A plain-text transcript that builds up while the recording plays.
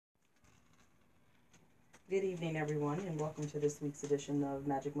Good evening, everyone, and welcome to this week's edition of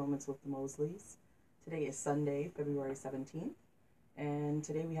Magic Moments with the Mosleys. Today is Sunday, February 17th, and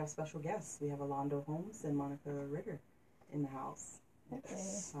today we have special guests. We have Alonzo Holmes and Monica Ritter in the house.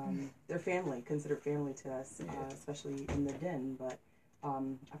 Yes. They're family, considered family to us, especially in the den, but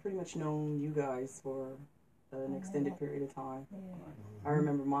I've pretty much known you guys for an extended period of time. Yeah. I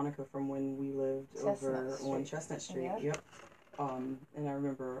remember Monica from when we lived over Street. on Chestnut Street. Yep. And I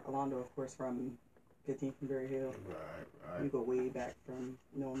remember Alonzo, of course, from 15 from Berry Hill. Right. You go way back from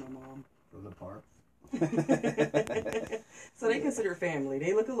knowing my mom. From the park. So they consider family.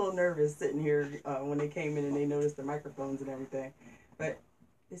 They look a little nervous sitting here when they came in and they noticed the microphones and everything. But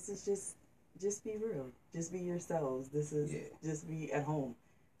this is just be real. Just be yourselves. This is just be at home.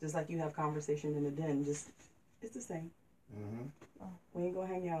 Just like you have conversation in the den. It's the same. Mm-hmm. We ain't gonna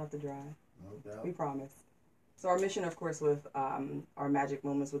hang out at the dry. No doubt. We promise. So our mission, of course, with our Magic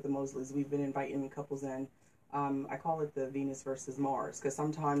Moments with the Mosleys, we've been inviting couples in. I call it the Venus versus Mars, because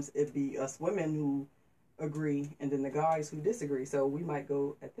sometimes it be us women who agree and then the guys who disagree. So we might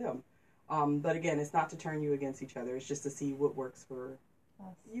go at them. But again, it's not to turn you against each other. It's just to see what works for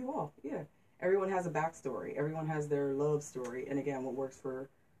you all. Yeah. Everyone has a backstory. Everyone has their love story. And again, what works for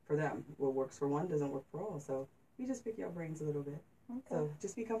them. What works for one doesn't work for all. So we just pick your brains a little bit. Okay. So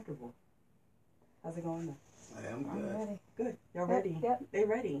just be comfortable. How's it going? I am I'm good. ready. Good. Y'all ready? Yep. They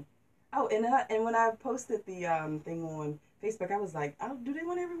ready. Oh, and when I posted the thing on Facebook, I was like, oh, do they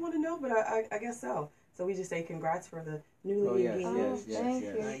want everyone to know? But I guess so. So we just say congrats for the newly engaged. Thank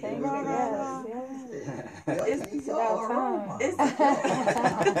you. Thank Thank you. you. Yes. It's about time.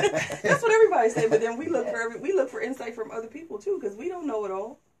 That's what everybody say. But then we look for insight from other people too, because we don't know it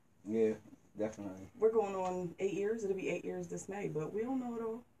all. Yeah, definitely. We're going on 8 years. It'll be 8 years this May, but we don't know it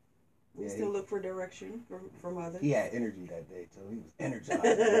all. We still look for direction from others. He had energy that day, so he was energized.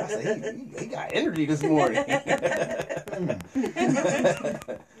 I said, he got energy this morning.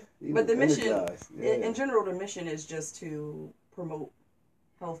 But the mission, in general, the mission is just to promote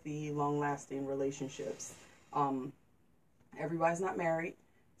healthy, long-lasting relationships. Everybody's not married.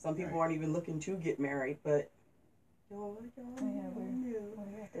 Some people aren't even looking to get married, but We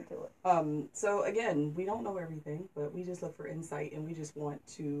have to do it. So again, we don't know everything, but we just look for insight, and we just want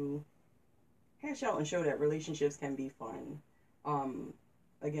to hash out and show that relationships can be fun.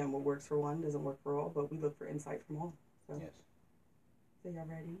 Again, what works for one doesn't work for all, but we look for insight from all. So, Yes. So y'all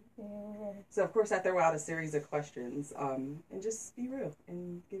ready? Yeah, we're ready. So of course I throw out a series of questions, and just be real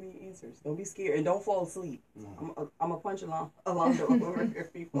and give me answers. Don't be scared and don't fall asleep. I'm a punch Alonzo over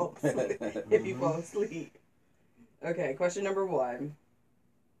if you fall asleep. If you fall asleep. Okay, question number 1.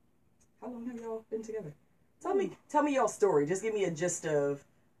 How long have y'all been together? Tell me y'all story. Just give me a gist of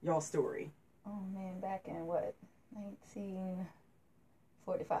y'all story. Oh man, back in what,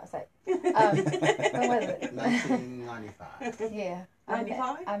 1945? It's like, when was it? 1995. Yeah.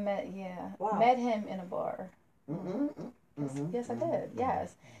 95? I met Wow. met him in a bar. Mm-hmm. Yes, I did.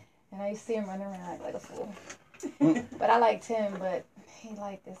 Yes. And I used to see him running around like a fool. But I liked him, but he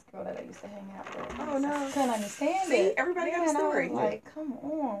liked this girl that I used to hang out with. Oh, no. I couldn't understand See, it. everybody got a And I story. was like, come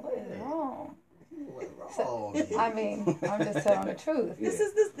on, what is wrong? What's So, wrong? I mean, I'm just telling the truth. This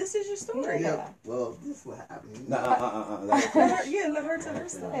is your story. Yeah. Yeah. Well, this is what happened. Let her tell her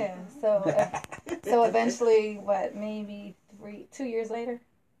story. Yeah. So eventually, maybe 2 years later,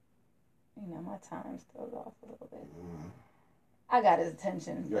 my time's thrown off a little bit. I got his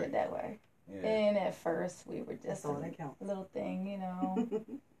attention, put it that way. Yeah. And at first, we were just That's all that counts. a little thing,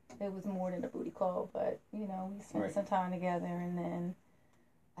 It was more than a booty call, but, we spent some time together. And then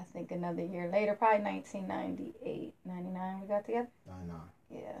I think another year later, probably 1998, 99, we got together. I know.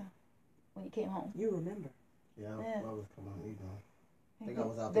 Yeah. When you came home. You remember. Yeah, Yeah. I was coming, I think I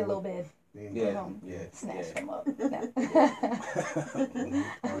was out the there. little bed. Yeah. Snatched him up.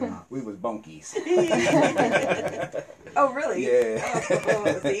 We was bunkies. Oh, really? Yeah.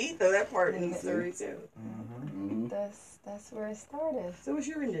 Oh, see, throw that part in the story too. Mm-hmm. That's where it started. So what's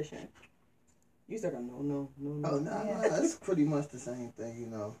your rendition? You said no. Oh, no, it's pretty much the same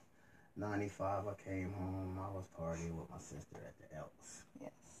thing, 95, I came home, I was partying with my sister at the Elks.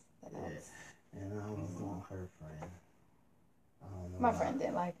 Yes. And I was on her friend. I don't know My why. friend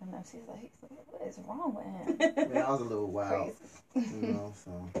didn't like him. And she's like, what is wrong with him? Yeah, I was a little wild, Crazy.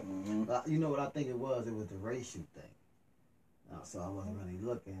 so. Mm-hmm. But you know what I think it was? It was the racial thing. So I wasn't really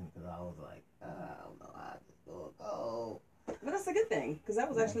looking because I was like, I don't know, I just thought, oh. But that's a good thing, because that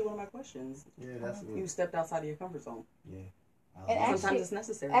was actually one of my questions. Yeah, that's what. You stepped outside of your comfort zone. Yeah. And Sometimes actually- it's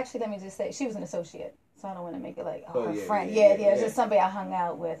necessary. Actually, let me just say, she was an associate. So I don't want to make it like Oh, her yeah, friend. yeah, Yeah, yeah, it's yeah. just somebody I hung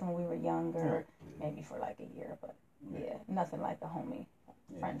out with when we were younger, maybe for like a year. But yeah, nothing like a homie,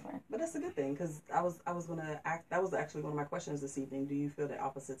 friend. But that's a good thing because I was gonna act. That was actually one of my questions this evening. Do you feel that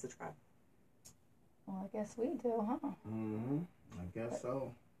opposites attract? Well, I guess we do, huh? Mm-hmm. I guess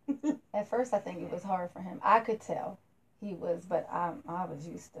so. At first, I think it was hard for him. I could tell he was, but I was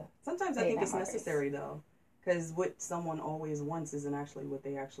used to. Sometimes I think it's necessary though, because what someone always wants isn't actually what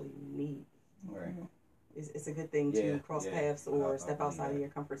they actually need. Right. Mm-hmm. It's a good thing to cross paths or step outside of your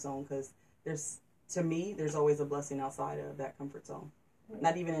comfort zone because there's always a blessing outside of that comfort zone.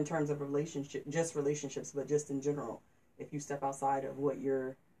 Not even in terms of relationships, but just in general. If you step outside of what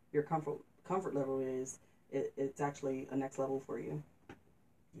your comfort level is, it's actually a next level for you.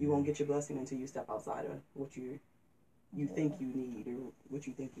 You won't get your blessing until you step outside of what you think you need or what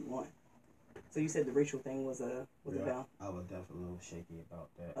you think you want. So you said the racial thing was a bound. I was definitely a little shaky about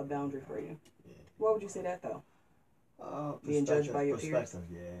that. A boundary for you. Yeah. Why would you say that though? Being judged by your peers.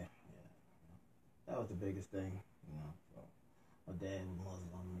 Perspective, yeah. That was the biggest thing, you know. So my dad was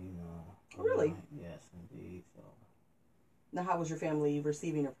Muslim, you know. Oh, really? Yes, indeed. So. Now, how was your family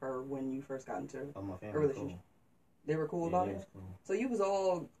receiving of her when you first got into My family a relationship? Cool. They were cool about it. Cool. So you was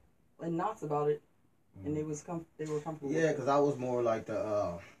all in knots about it, and they were comfortable. Yeah, because I was more like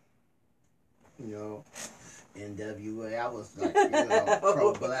the, NWA. I was like,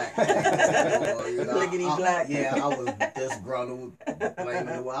 pro-black. Lickety black. Yeah, I was disgruntled, blaming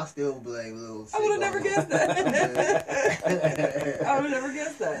the I still blame little shit. I would have never guessed that. I would have never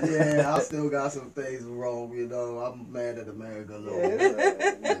guessed that. Yeah, I still got some things wrong, I'm mad at America a little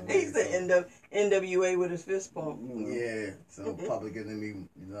bit. He said NWA with his fist pump. Yeah, so public enemy,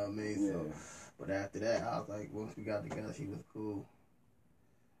 you know what I mean? Yeah. So, but after that, I was like, once we got together, she was cool.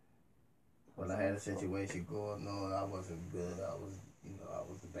 But I had a situation going on. I wasn't good. I was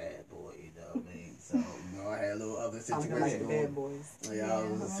a bad boy. You know what I mean? So I had a little other situation like going. Bad boys. Yeah, I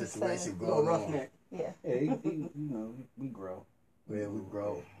was a situation Little going on. roughneck. Yeah. Yeah, we grow. Yeah, we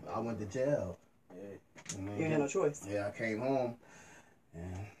grow. I went to jail. Yeah. You had no choice. Yeah, I came home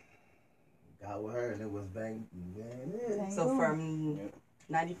and got with her, and it was bang. So from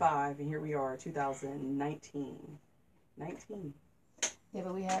 95, and here we are, 2019. 19. Yeah,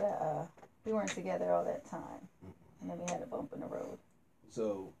 but we had we weren't together all that time, and then we had a bump in the road.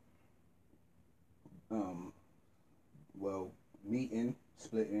 So, meeting,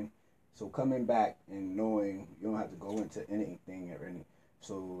 splitting, so coming back and knowing you don't have to go into anything or any,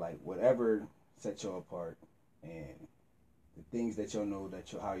 so like whatever set y'all apart and the things that y'all know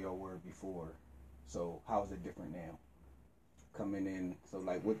how y'all were before. So how is it different now? Coming in, so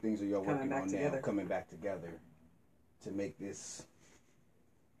like what things are y'all working on now? Coming back together to make this,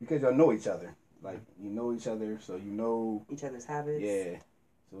 because y'all know each other. Like, you know each other, so you know each other's habits. Yeah.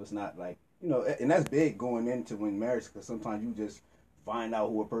 So it's not like, and that's big going into when marriage, because sometimes you just find out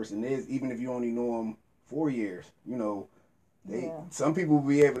who a person is, even if you only know them 4 years. Some people will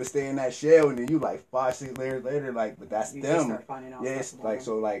be able to stay in that shell, and then you like 5-6 years later, like, but that's you them. Just start finding out it's like,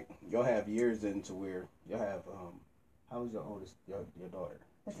 so like, y'all have years into where y'all have, how old is your oldest, your daughter?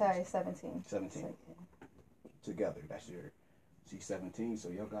 Natalia, 17. 17. Together, that's she's 17, so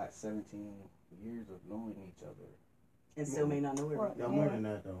y'all got 17 years of knowing each other. And still may not know everything. Y'all more than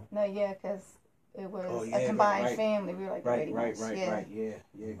that, though. No, yeah, because it was a combined family. We were like right, because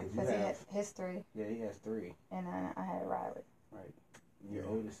because he had history. Yeah, he has 3. And I had Riley. Right. Your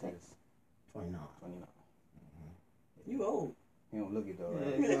oldest is 29. You old. He don't look it though,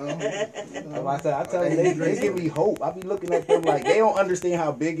 Right? I tell you, they give me hope. I be looking at them like they don't understand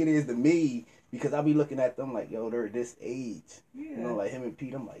how big it is to me, because I be looking at them like, yo, they're this age. Yeah. Like him and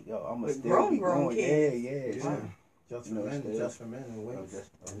Pete, I'm like, yo, I'm But gonna still be growing. Kids. Yeah. Just for men and women.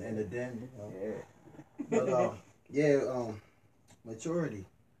 And the den. Yeah. But maturity.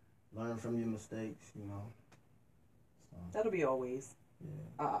 Learn from your mistakes, So. That'll be always.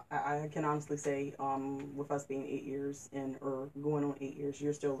 Yeah. I can honestly say, with us being 8 years or going on 8 years,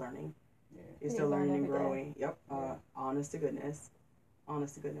 you're still learning. Yeah. You're still learning and growing. Yep. Honest to goodness.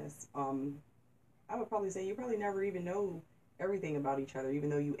 I would probably say you probably never even know everything about each other, even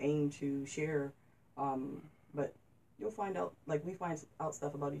though you aim to share. But you'll find out, like we find out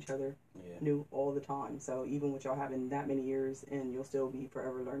stuff about each other new all the time. So even with y'all having that many years, and you'll still be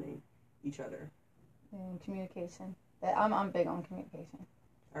forever learning each other. And communication. I'm big on communication.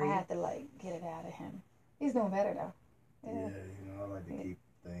 I have to get it out of him. He's doing better though. Yeah, I like to keep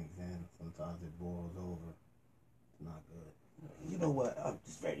things in. Sometimes it boils over. It's not good. You know what? I'm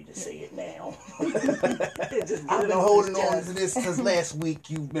just ready to say it now. I've been holding on to this since last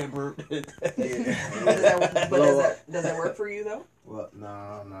week. You remember? Does that work for you though? Well,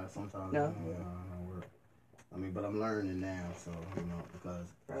 no, not sometimes. No. It don't work. But I'm learning now, so because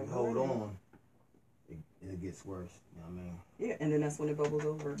if you hold on, it gets worse. You know what I mean? Yeah, and then that's when it bubbles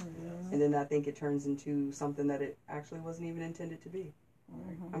over. Mm-hmm. And then I think it turns into something that it actually wasn't even intended to be.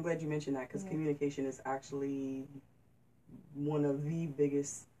 Mm-hmm. I'm glad you mentioned that because Yeah. communication is actually one of the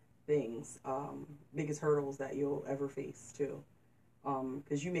biggest things, biggest hurdles that you'll ever face too.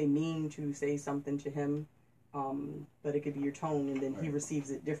 Because you may mean to say something to him, but it could be your tone, and then he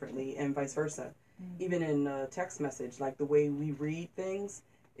receives it differently, and vice versa. Mm-hmm. Even in a text message, like the way we read things,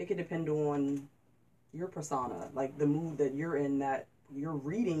 it could depend on your persona, like the mood that you're in, that you're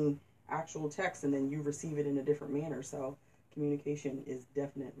reading actual text, and then you receive it in a different manner. So communication is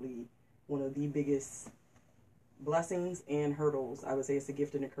definitely one of the biggest blessings and hurdles. I would say it's a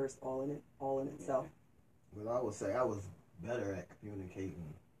gift and a curse all in itself. Well, I would say I was better at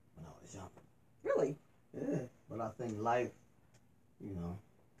communicating when I was younger. Really? Yeah, but I think life, you know,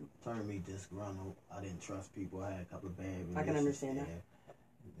 turned me disgruntled. I didn't trust people. I had a couple of bad relationships. I can understand that.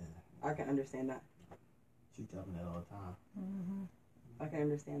 And then I can understand that. she tells me that all the time. Mm-hmm. I can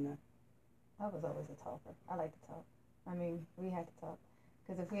understand that. I was always a talker. I like to talk. I mean, we had to talk.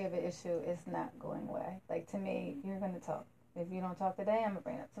 Because if we have an issue, it's not going away. Like, to me, you're going to talk. If you don't talk today, I'm going to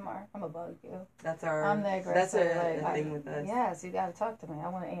bring it up tomorrow. I'm going to bug you. That's our. I'm the aggressor. That's a like, thing with us. Yes, you got to talk to me. I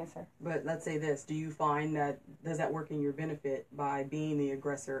want to answer. But let's say this: do you find that does that work in your benefit by being the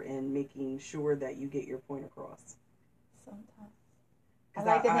aggressor and making sure that you get your point across? Sometimes. I 'Cause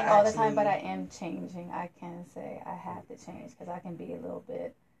like to I think all the time, actually- but I am changing. I can say I have to change because I can be a little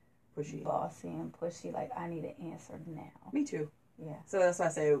bit Pushy. bossy and pushy. Like, I need an answer now. Me too. Yeah. So that's why I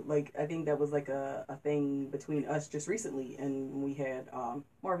say, like, I think that was like a thing between us just recently, and we had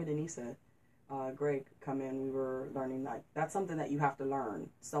Marvin and Issa, Greg come in. We were learning that that's something that you have to learn,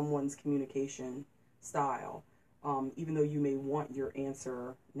 someone's communication style. Even though you may want your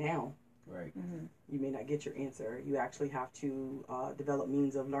answer now, Right. Mm-hmm. you may not get your answer. You actually have to develop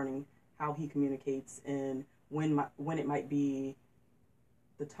means of learning how he communicates and when it might be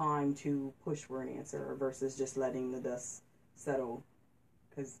the time to push for an answer versus just letting the dust settle.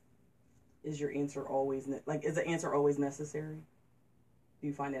 Because is your answer always is the answer always necessary? Do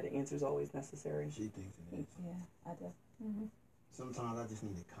you find that the answer is always necessary? She thinks it is. Yeah, I do. Mm-hmm. Sometimes I just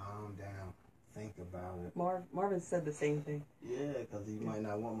need to calm down, think about it. Marvin said the same thing. Yeah, because he might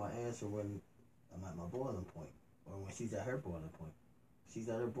not want my answer when I'm at my boiling point, or when she's at her boiling point. She's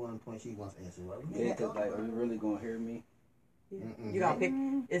at her boiling point. She wants to answer. Well, Yeah, because like, are you really gonna hear me? Mm-mm. You gotta pick.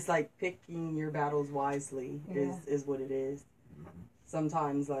 Mm-hmm. It's like picking your battles wisely. Is what it is. Mhm.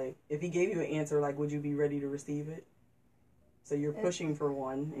 Sometimes, like, if he gave you an answer, like, would you be ready to receive it? So you're pushing for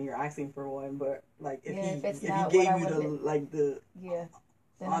one and you're asking for one, but like if if he not gave what I you the Yeah.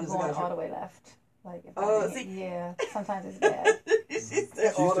 Then I'm Honest to going God, all the way left. Like, if Oh, I, see. Yeah, sometimes it's bad. she She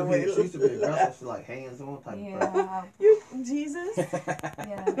said all used the to way. be, she used to be aggressive, she like hands-on type of person. Yeah, You Jesus.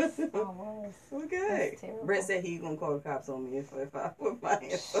 yes, I was. Okay. That's terrible. Brett said he gonna call the cops on me if I put my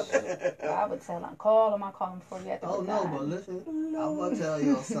answer. I would tell him, call him, I call him before you have to Oh no, resign. but listen, I'm gonna tell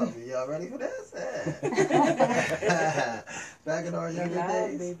y'all something. Y'all ready for this? Back in our You younger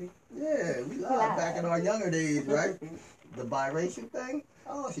lied, days, baby. yeah, we lied back in our younger days, right? The biracial thing.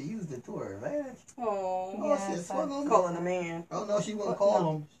 Oh, she used it to her advantage. Oh, Oh, Yes, she swung on me. calling a man. Oh no, she wouldn't What? call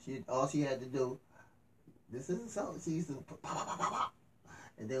No. him. All she had to do. This isn't something she used to put, pop, pop, pop, pop.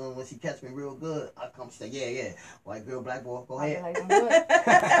 And then when she catch me real good, I come. She say, yeah, white girl, black boy, go I'll be ahead. like, I'm good.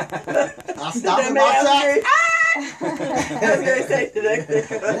 I stop in my I tracks. was gonna say the next thing.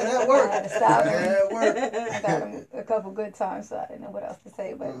 Yeah, that worked. I had to stop him. Yeah, it worked. I got him a couple good times, so I didn't know what else to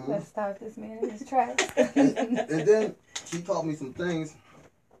say, but Mhm. let's stop this man in his tracks. And then she taught me some things.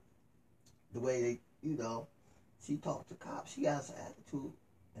 The way they, she talked to cops. She has an attitude,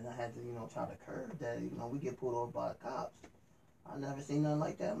 and I had to, try to curb that. We get pulled over by the cops. I never seen nothing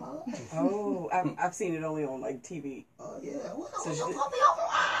like that in my life. Oh, I've seen it only on like TV. Oh yeah, well, So you she- pull me over.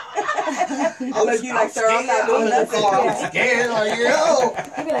 I look you like, sir, I'm not doing I'm in the nothing. car, I'm scared. Like, yo.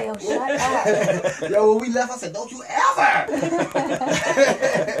 You be like, yo, shut up. Yo, when we left, I said, don't you ever.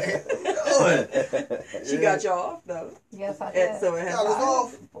 She got y'all off though. Yes, I And did. so it has Got us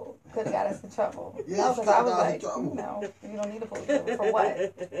off. Could have got us in trouble. Yeah, No, she because I could've was got us in like, trouble. no, you don't need a police officer. For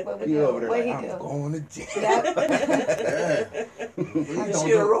what? What would You you over do? there What like, he I'm do? going to jail. Yep. Yeah. Please She don't should have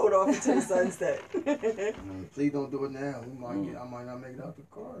do rolled off into the sunset. it. Please don't do it now. I might not make it out the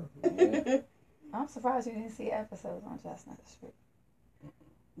car. Yeah. I'm surprised you didn't see episodes on Chestnut Street.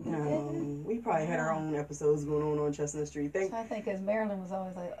 No, we probably had our own episodes going on Chestnut Street. I think because Marilyn was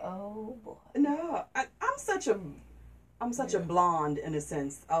always like, oh boy. No, I'm such a blonde in a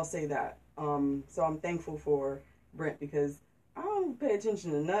sense. I'll say that. So I'm thankful for Brent because I don't pay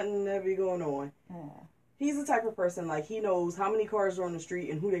attention to nothing that be going on. Yeah. He's the type of person, like, he knows how many cars are on the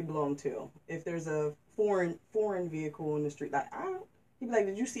street and who they belong to. If there's a foreign vehicle in the street. Like I don't. He'd be like,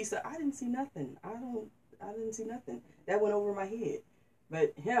 "Did you see so?" I didn't see nothing. I didn't see nothing. That went over my head.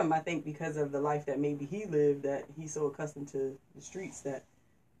 But him, I think, because of the life that maybe he lived, that he's so accustomed to the streets that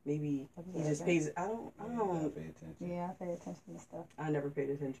maybe he just pays. I don't. Pay attention. Yeah, I pay attention to stuff. I never paid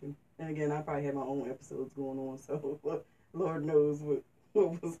attention. And again, I probably had my own episodes going on, so Lord knows what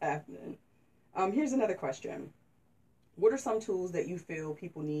was happening. Here's another question. What are some tools that you feel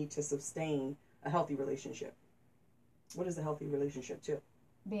people need to sustain a healthy relationship? What is a healthy relationship too?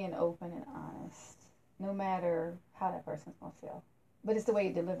 Being open and honest, no matter how that person's going to feel. But it's the way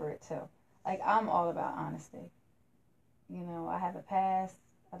you deliver it too. Like, I'm all about honesty. You know, I have a past.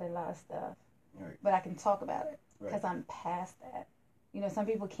 I did a lot of stuff. Right. But I can talk about it because Right. I'm past that. You know, some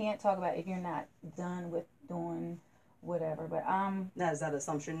people can't talk about it if you're not done with doing whatever. But Now, is that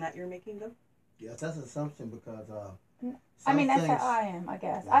assumption that you're making though? Yes, that's an assumption because I mean, that's things, how I am, I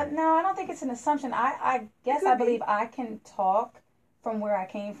guess. Yeah. No, I don't think it's an assumption. I guess I believe I can talk from where I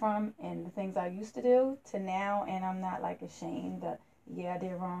came from and the things I used to do to now, and I'm not like ashamed that, yeah, I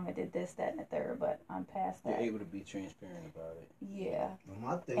did wrong, I did this, that, and the third, but I'm past You're that. able to be transparent about it. Yeah.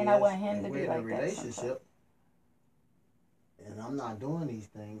 my thing And is, I want him if to be we're in like a that relationship, and I'm not doing these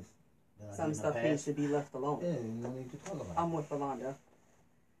things. That I did Some in the stuff past, needs to be left alone. Yeah, you don't need to talk about it. I'm with Yolanda.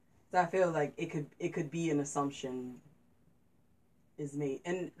 So I feel like it could be an assumption is made.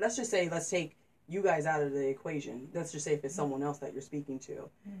 And let's take you guys out of the equation. Let's just say if it's someone else that you're speaking to.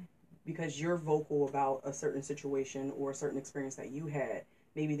 Because you're vocal about a certain situation or a certain experience that you had,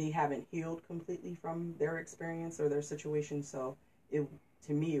 maybe they haven't healed completely from their experience or their situation. So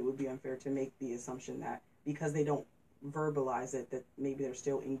to me, it would be unfair to make the assumption that because they don't verbalize it, that maybe they're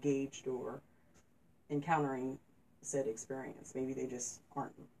still engaged or encountering said experience. Maybe they just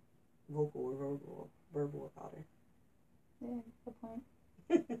aren't vocal or verbal about it. Yeah, good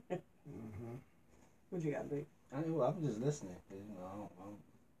point. What you got, babe? I'm just listening.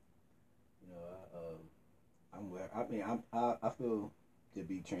 I feel to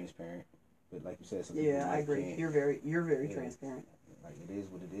be transparent, but like you said, some people Yeah, I agree. can't. You're very transparent. Like, it is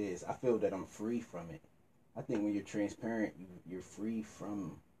what it is. I feel that I'm free from it. I think when you're transparent, you're free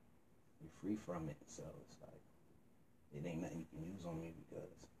from it. So it's like it ain't nothing you can use on me because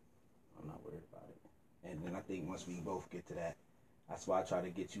I'm not worried about it. And then I think once we both get to that, that's why I try to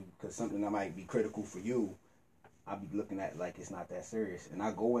get you, because something that might be critical for you, I'll be looking at like it's not that serious. And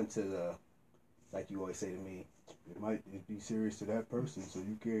I go into the, like you always say to me, it might be serious to that person, so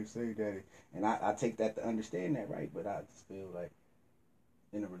you can't say that. And I take that to understand that, right? But I just feel like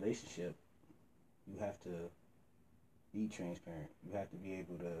in a relationship, you have to be transparent. You have to be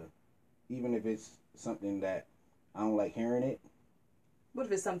able to, even if it's something that I don't like hearing it. What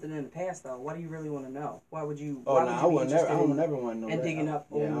if it's something in the past though? Why do you really want to know? Why would you? Oh, why no, would you be I would interested never want to know in that. digging up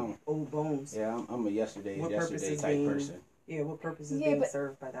old bones? Yeah, I'm a yesterday type person. Yeah, what purpose is Yeah, being but-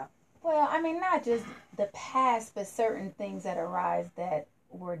 served by that? Well, I mean, not just the past, but certain things that arise that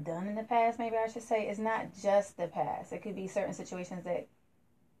were done in the past, maybe I should say. It's not just the past. It could be certain situations that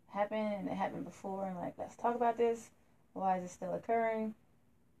happened and it happened before, and like, let's talk about this. Why is it still occurring?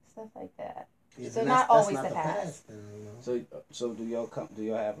 Stuff like that. Yeah, So and not that's always not the past. then, you know. So do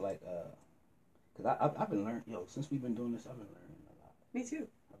y'all have like because I've been learning, since we've been doing this, I've been learning a lot. Me too.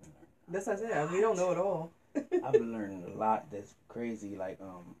 I've been learning. That's what I said. We don't know it all. I've been learning a lot that's crazy. Like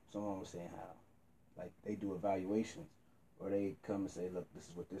someone was saying how like they do evaluations or they come and say, look, this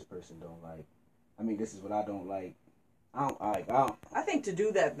is what this person don't like. I mean, this is what I don't like. I don't. I think to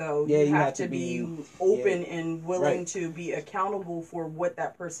do that though, Yeah, you have to be open and willing Right. to be accountable for what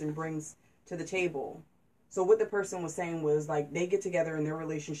that person brings to the table. So what the person was saying was like they get together in their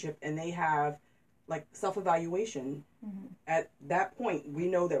relationship and they have like self-evaluation. Mm-hmm. At that point, we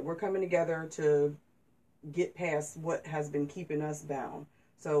know that we're coming together to get past what has been keeping us bound.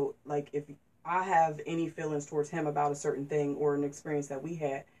 So like if I have any feelings towards him about a certain thing or an experience that we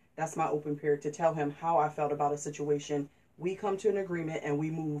had, that's my open period to tell him how I felt about a situation. We come to an agreement and we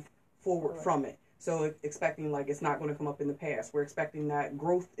move forward from it. So expecting like it's not going to come up in the past. We're expecting that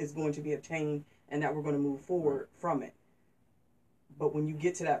growth is going to be obtained and that we're going to move forward from it. But when you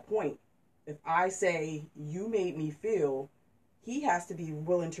get to that point, if I say you made me feel, he has to be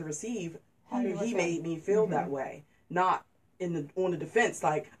willing to receive he made me feel that way, not on the defense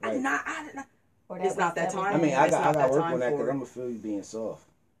like I did not. Or It's not that time. I mean, I It's not got that work time on that for because it. I'm gonna feel you being soft.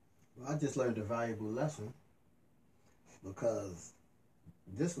 Well, I just learned a valuable lesson because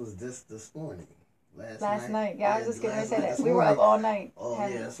this was this morning. Last night. Yeah, I was just gonna say that. this We were up morning. all night. Oh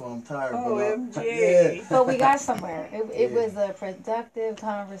having- yeah, that's why I'm tired. OMG. Yeah. But we got somewhere. It Yeah. was a productive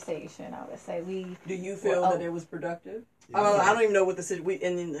conversation, I would say. Do you feel that it was productive? Yeah. I don't even know what the situation.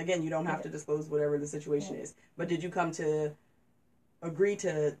 And then, again, you don't have to disclose whatever the situation is. But did you come to agree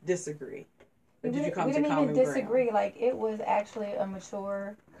to disagree? Or did you come we to didn't common even disagree. ground? Like, it was actually a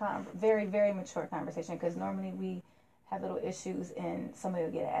mature, very, very mature conversation. Because normally we have little issues and somebody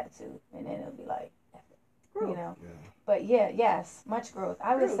will get an attitude. And then it'll be like, you know. Yeah. But yes, much growth.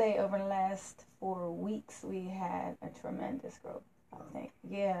 I would Growth. say over the last 4 weeks, we had a tremendous growth. I think.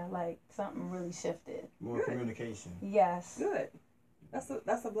 Yeah, like something really shifted. More Good. communication. Yes. Good.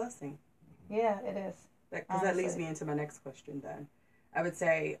 That's a blessing. Yeah, it is. Because that leads Honestly. me into my next question then. I would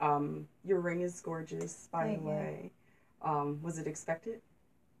say your ring is gorgeous, by Thank the you. way. Was it expected?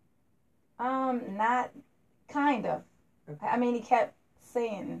 Not kind of. Okay. I mean, he kept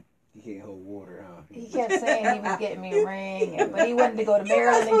saying You can't hold water, huh? he was getting me a ring, but he wanted to go to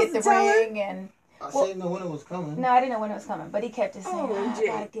Maryland and get the ring. And I Well- didn't know when it was coming. no, I didn't know when it was coming, but he kept just saying, Oh, I Jay.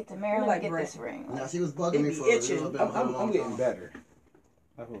 gotta get to Maryland like to get Brent. this ring. Now Like, she was bugging It'd me be for a itching. little bit. for a I'm long getting time. better.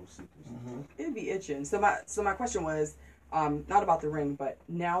 I hold secrets. Mhm. It'd be itching. So my question was, not about the ring, but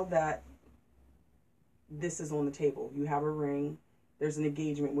now that this is on the table, you have a ring, there's an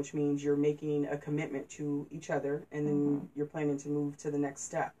engagement, which means you're making a commitment to each other, and then you're planning to move to the next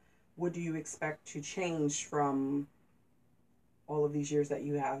step. What do you expect to change from all of these years that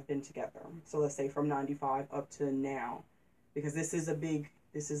you have been together? So let's say from 95 up to now, because this is a big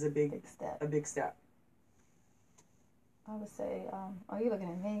big step. a big step. I would say, oh, you're looking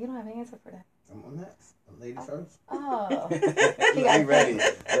at me. You don't have an answer for that. I'm next. Lady first. Oh. You got ain't ready.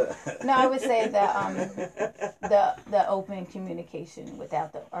 No, I would say that the open communication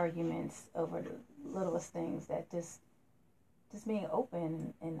without the arguments over the littlest things, that just being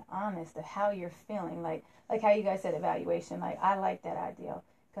open and honest to how you're feeling, like how you guys said evaluation. Like, I like that idea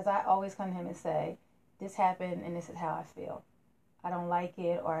because I always come to him and say, this happened and this is how I feel. I don't like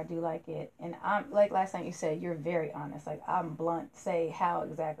it or I do like it, and I'm like last time you said, you're very honest. Like, I'm blunt, say how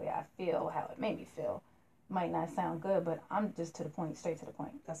exactly I feel, how it made me feel. Might not sound good, but I'm just to the point, straight to the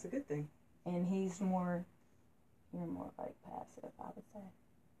point. That's a good thing. And you're more like passive, I would say.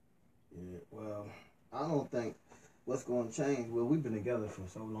 Yeah. Well, I don't think what's going to change. Well, we've been together for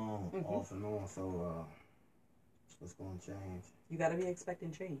so long, off and on. So what's going to change? You got to be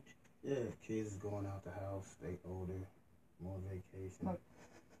expecting change. Yeah, kids is going out the house. They older, more vacation. More-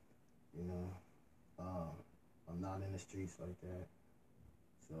 You know, I'm not in the streets like that.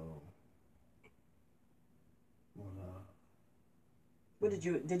 So, more love. What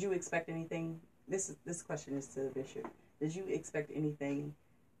did you expect anything? This question is to Bishop. Did you expect anything,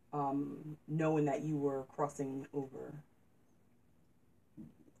 knowing that you were crossing over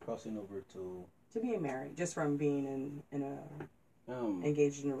Crossing over to being married, just from being in a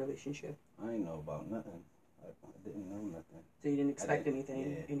engaged in a relationship? I ain't know about nothing. I didn't know nothing. So you didn't expect didn't-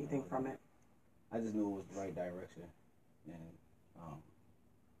 anything no, from no. it. I just knew it was the right direction, and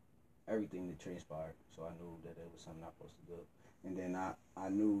everything that transpired. So I knew that it was something I'm supposed to do. And then I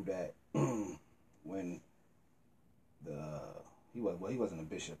knew that when he wasn't a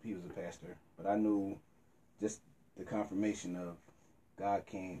bishop, he was a pastor, but I knew just the confirmation of God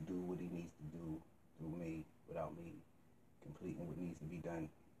can't do what he needs to do through me without me completing what needs to be done,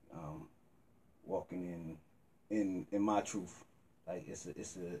 walking in my truth. Like, it's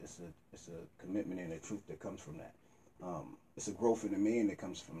a commitment and a truth that comes from that. It's a growth in a man that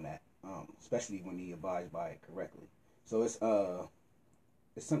comes from that, especially when he abides by it correctly. So it's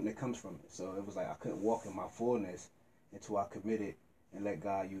something that comes from it. So it was like I couldn't walk in my fullness until I committed and let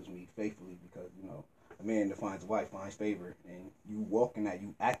God use me faithfully, because a man that finds a wife finds favor, and you walk in that,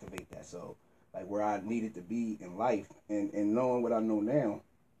 you activate that. So like where I needed to be in life, and knowing what I know now,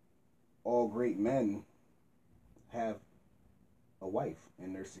 all great men have a wife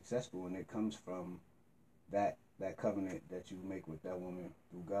and they're successful, and it comes from that covenant that you make with that woman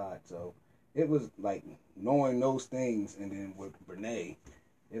through God. So it was like knowing those things, and then with Renee,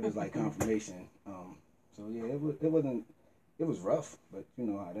 it was like confirmation. So yeah, it was rough, but you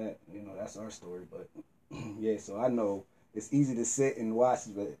know how that's our story. But yeah, so I know it's easy to sit and watch,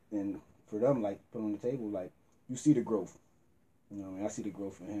 but and for them, like, put on the table, like, you see the growth. I mean, I see the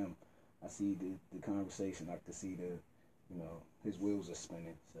growth in him. I see the conversation. I can see his wheels are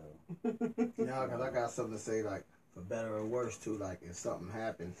spinning. So Yeah, because I got something to say, like, for better or worse, too. Like, if something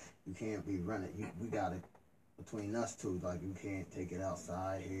happened, you can't be running. We got it between us two. Like, you can't take it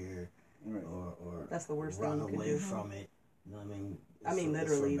outside here, right. or That's the worst run thing you could away do. from it. You know what I mean? I mean, it's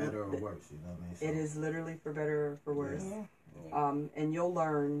literally, for better or worse. You know what I mean? So, It is literally for better or for worse. Yeah. Yeah. And you'll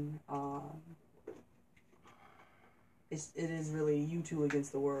learn it is really you two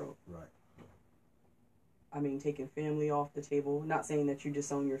against the world. Right. I mean, taking family off the table. Not saying that you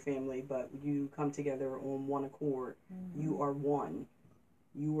disown your family, but you come together on one accord. Mm-hmm. You are one.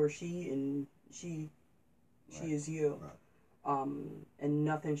 You are she, and she is you. Right. And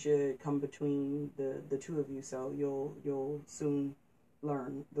nothing should come between the two of you. So you'll soon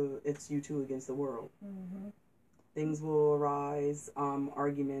learn it's you two against the world. Mm-hmm. Things will arise.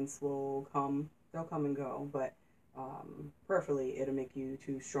 Arguments will come. They'll come and go, but prayerfully, it'll make you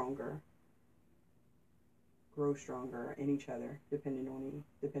two stronger. Grow stronger in each other, depending on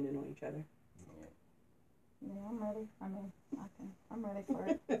each other. Yeah, I'm ready. I mean, I'm ready for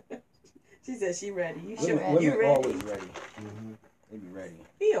it. She said she ready. You I'm should. ready. You Women ready? always ready. Mm-hmm. They be ready.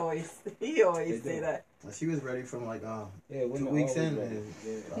 He always They say do. that. She was ready from like Yeah, 2 women weeks always in. ready. And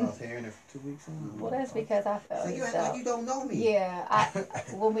Yeah. I was hearing it 2 weeks in. Well, that's because I felt So you act so. like you don't know me. Yeah,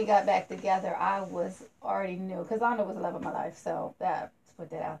 when we got back together, I was already knew because Arnold was the love of my life. So that put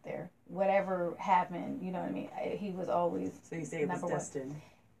that out there. Whatever happened, you know what I mean. He was always So you say it was number one. destined.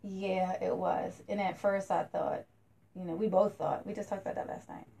 Yeah, it was. And at first, I thought, we both thought. We just talked about that last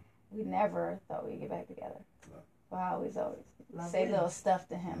night. We never thought we'd get back together. Right. But I always Love say wins. little stuff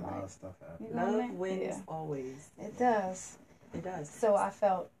to him A lot like, of stuff happened. you know what I Love mean? wins Yeah. always. It does. It does. So I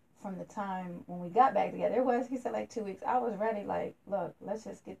felt from the time when we got back together, he said like 2 weeks. I was ready. Like, look, let's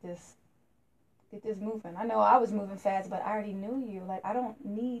just get this moving. I know I was moving fast, but I already knew you. Like, I don't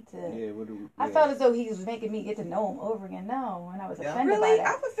need to. Yeah, I felt as though he was making me get to know him over again. No, and I was Yeah. offended Really, by I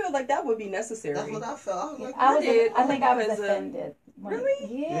that. would feel like that would be necessary. That's what I felt. I was like, I did. think I was Because, offended. really?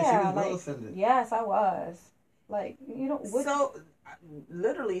 Yeah, she was like, real offended. yes, I was. Like, So,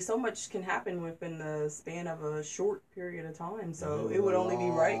 literally, so much can happen within the span of a short period of time. So Yeah, it would only be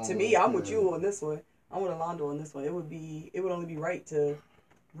right to me. I'm with you period. on this one. I'm with Alonzo on this one. It would only be right to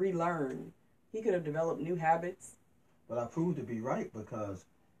relearn. He could have developed new habits. But I proved to be right because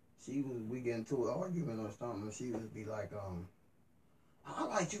we get into an argument or something, and she would be like, I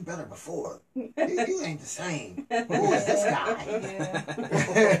liked you better before. You ain't the same. Who is this guy? Yeah.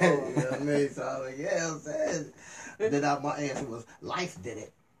 You know what I mean? So I was like, yeah, I'm saying. Then my answer was, life did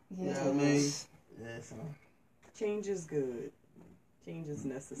it. You know what I mean? Yeah, so. Change is good. Change is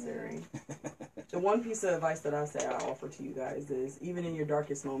necessary. The one piece of advice that I say I offer to you guys is, even in your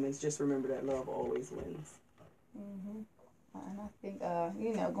darkest moments, just remember that love always wins. Mhm. And I think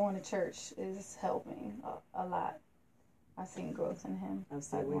going to church is helping a lot. I've seen growth in him. I'll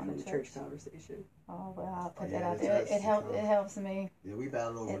stay Like away going from to the church conversation. Oh well, I'll put Yeah, that out the there. church It helps me. Yeah, we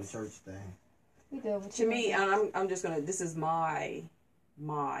battled over It's- the church thing. We do. What To you me, do. and I'm just gonna. This is my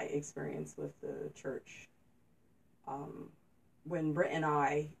experience with the church. When Brent and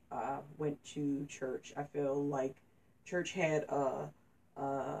I went to church, I feel like church had a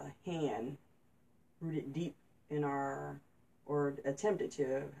hand rooted deep in or attempted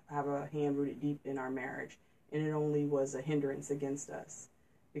to have a hand rooted deep in our marriage, and it only was a hindrance against us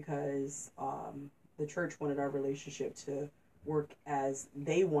because the church wanted our relationship to work as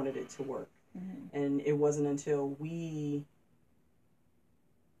they wanted it to work. Mm-hmm. And it wasn't until we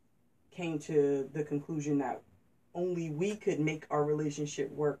came to the conclusion that only we could make our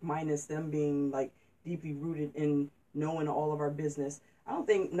relationship work, minus them being like deeply rooted in knowing all of our business. I don't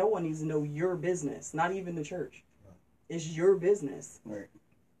think no one needs to know your business, not even the church. It's your business. Right.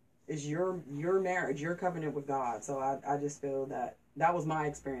 It's your marriage, your covenant with God. So I just feel that was my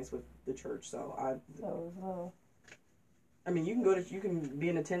experience with the church. So I mean, you can be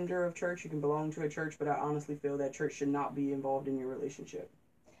an attender of church, you can belong to a church, but I honestly feel that church should not be involved in your relationship.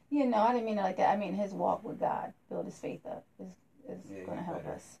 Yeah, no, I didn't mean it like that. I mean his walk with God, build his faith up, is Yeah, going to help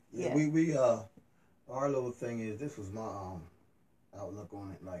better. us. Yeah, Yeah. we our little thing is, this was my outlook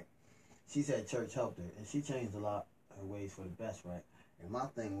on it. Like, she said church helped her, and she changed a lot her ways for the best, right? And my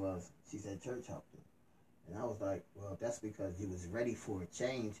thing was, she said church helped her, and I was like, well, that's because you was ready for a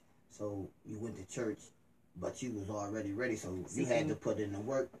change, so you went to church, but you was already ready, so you had to put in the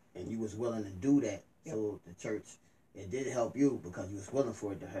work, and you was willing to do that. Yep. So the church, it did help you because you was willing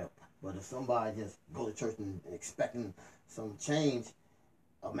for it to help. But if somebody just go to church and expecting some change,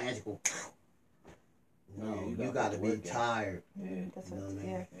 a magical, no, Yeah, you you gotta got to put be the work in. tired. That's You know what. what I mean?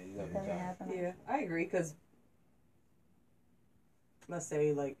 Yeah, Yeah, you gotta be doesn't tired. happen. Yeah, I agree, because let's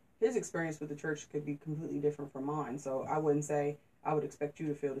say like his experience with the church could be completely different from mine. So I wouldn't say I would expect you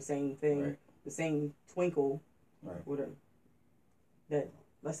to feel the same thing, Right. the same twinkle Right. with that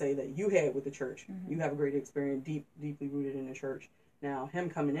let's say that you had with the church. Mhm. You have a great experience, deeply rooted in the church. Now him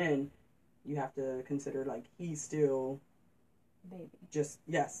coming in, you have to consider like he's still Baby. just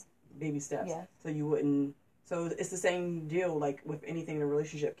baby steps. Yes. So you wouldn't. So it's the same deal like with anything in a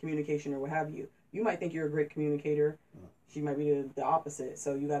relationship, communication or what have you. You might think you're a great communicator. She might be the opposite.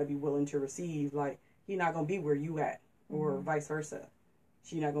 So you got to be willing to receive. Like, he's not going to be where you at, or vice versa.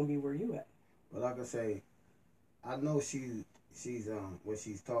 She's not going to be where you at. But like I say, I know she's what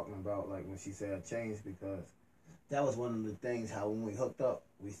she's talking about, like when she said I changed, because that was one of the things how when we hooked up,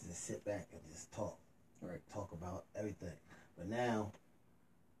 we used to just sit back and just talk. Right. Talk about everything. But now,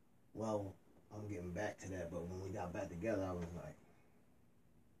 well, I'm getting back to that, but when we got back together, I was like,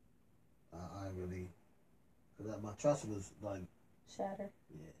 I really, because my trust was like, Shattered.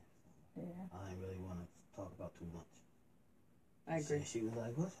 yeah. Yeah. I didn't really want to talk about too much. I agree. She was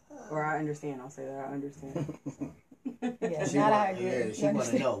like, what's up? Or I understand. I'll say that. I understand. Yeah, She not want- I agree. Yeah, You she want to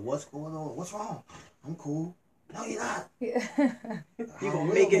understand? know what's going on. What's wrong? I'm cool. No, you're not. Yeah. You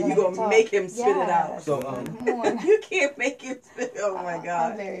gonna make it. You gonna make him spit it out. Yes. So, Come on. You can't make him spit. Oh my I'm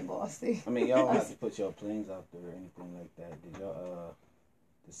God. very bossy. I mean, y'all don't have to put your plans out there or anything like that. Did y'all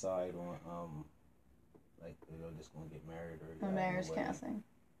decide on like y'all just gonna get married or y'all On marriage gonna wait? counseling.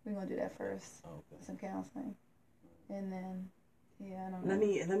 We're gonna do that first. Oh, okay. Some counseling. And then I don't know.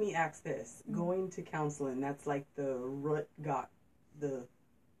 Let me ask this. Going to counseling, that's like the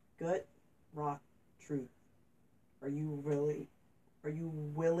gut rot truth. Are you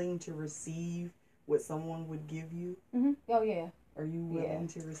willing to receive what someone would give you? Mm-hmm. Oh yeah. Are you willing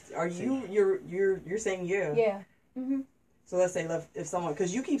Yeah. to receive? Are you're saying yeah? Yeah. Mm-hmm. So let's say if someone,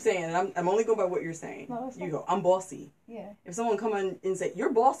 because you keep saying, and I'm only going by what you're saying. No, that's you fine. go, I'm bossy. Yeah. If someone come in and say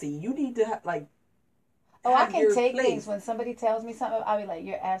you're bossy, you need to like. Oh, I have can your take place. things when somebody tells me something. I'll be like,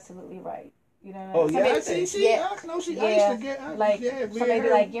 "You're absolutely right." You know what I Oh mean? yeah, I Somebody- see. yeah, I know she. yeah, I used to get like yeah, me somebody and be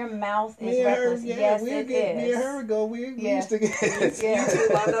her- like, "Your mouth me is and her, reckless." yeah, Yes, we it get, is. Me and her go. We Yeah. used to get. Yeah. You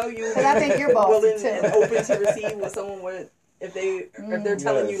too, I know you. Because I think you're bossy willing too. and open to receive what someone would. If they're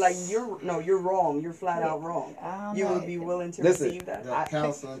telling you like Yes. you're wrong, you're flat out wrong. I don't You know. would be willing to Listen, receive that. The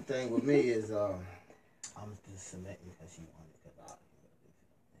counseling thing with me is, I'm just submitting because she wanted it.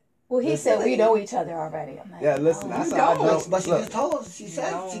 Well, he Listen. said we know each other already. I'm like, Yeah, listen. oh. That's You how I don't. know. But she Look, just told us. She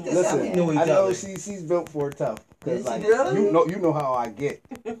said No. she just said listen. we knew each I know other. she's built for it tough. Cause Is she like really? you know how I get.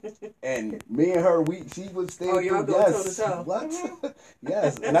 And me and her, she would stay. Oh, y'all through, go yes, toe-to-toe. What?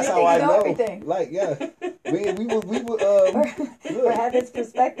 Yes, and that's You how think I you know know. everything. Like, yeah, we would or have his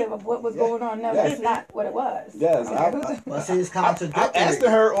perspective of what was going on. No, Yes. that's not what it was. Yes, Okay. But see, it's I contradictory. asked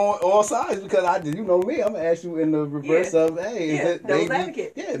her on all sides because you know me. I'm gonna ask you in the reverse Yeah. of, hey, is Yeah, it devil's maybe?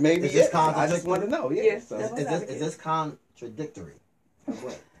 advocate. Yeah, maybe. Is this Yeah, I just want to know. Yeah. Yeah, So, devil's Is this contradictory?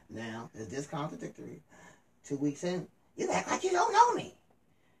 What? Now, is this contradictory? 2 weeks in, you act like you don't know me.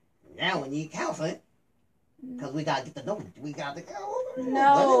 Now we need counseling because we gotta get to know you. We got to go.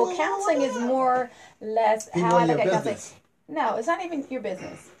 No, counseling is more less People how I in look your at counseling. business. No, it's not even your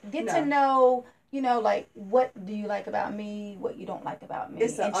business. Get No. to know, like what do you like about me, what you don't like about me,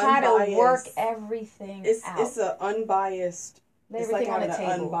 It's a and try to unbiased- work everything out. It's an unbiased. Lay It's like everything on having the an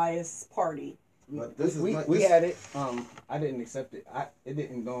table. unbiased party. But this is we what- we this- had it. I didn't accept it. It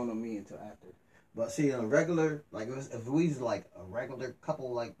didn't dawn on me until after. But see, in a regular, like if we was like a regular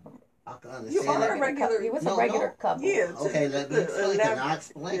couple, like I can understand You are that. a regular- It was No, a regular no. couple. Yeah. Okay, let me explain. Can I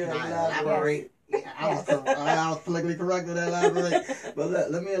explain? Can I elaborate? Yeah, I was politically correct with elaborate. But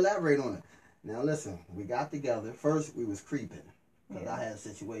let me elaborate on it. Now listen, we got together. First, we was creeping because I had a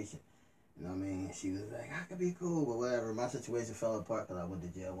situation. You know what I mean? She was like, I could be cool, but whatever. My situation fell apart because I went to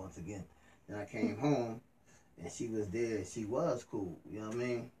jail once again. Then I came home, and she was there. She was cool. You know what I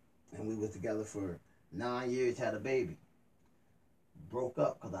mean? And we was together for 9 years, had a baby. Broke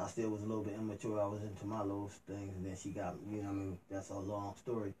up because I still was a little bit immature. I was into my little things, and then she got, you know what I mean? That's a long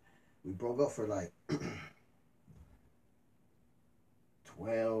story. We broke up for like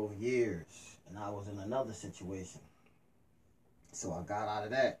 12 years, and I was in another situation. So I got out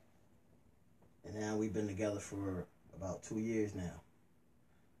of that, and now we've been together for about 2 years now.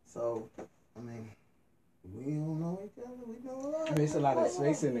 So, I mean, we don't know each other. We know a lot. I mean, it's a lot of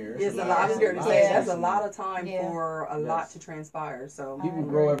space in there. It's a lot. of I'm here to lot say of that's a space in lot there. of time Yeah. for a lot Yes. to transpire. So People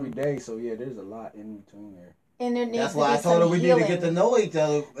grow every day, so yeah, there's a lot in between there. And there needs That's to why be I told her some we healing. need to get to know each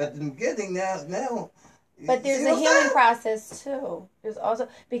other at the beginning. Now. But there's See a what I'm healing saying? process too. There's also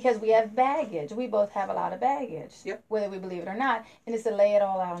because we have baggage. We both have a lot of baggage, Yep. whether we believe it or not. And it's to lay it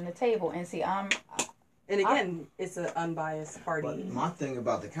all out on the table and see. and again, it's an unbiased party. But my thing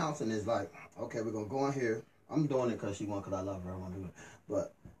about the counseling is like, okay, we're gonna go in here. I'm doing it because she wants, because I love her. I want to do it.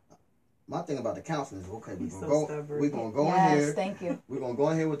 But my thing about the counseling is, okay, He's so we're gonna stubborn. go in yes, here. thank you. We're gonna go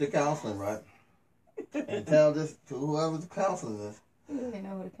in here with the counseling, right? And tell this to whoever the counseling is, You really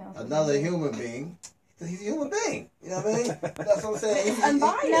know who the counselor another is. human being. He's a human being. You know what I mean? That's what I'm saying. It's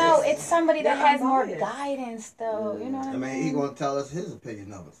unbiased. No, it's somebody that They're has more unbiased. guidance, though. You know what I I mean? mean, he's gonna tell us his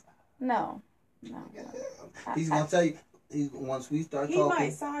opinion of us. No. No. He's gonna tell you. Once we start He talking,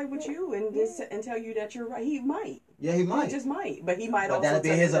 might side with you and just and tell you that you're right. He might. yeah, he might. He just might, but he might But also that'd be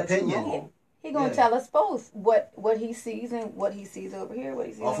tell his you that you're opinion. wrong. He gonna Yeah. tell us both what he sees and what he sees over here, what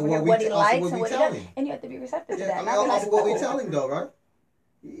he sees Off of over here, what we what he off of likes what and we what he tell doesn't. him. And you have to be receptive to Yeah, that. I mean, Not be off like, of what we "Oh." tell him though, right?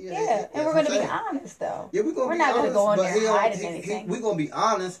 Yeah, and we're that's gonna what be I'm saying. honest though. Yeah, we're gonna We're be not gonna honest, go in but there he don't- hiding he- anything. We're gonna be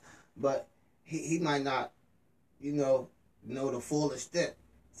honest, but he might not, know the full extent.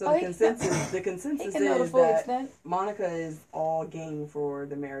 So Oh, the he- consensus, the He consensus can know the is full that extent. Monica is all game for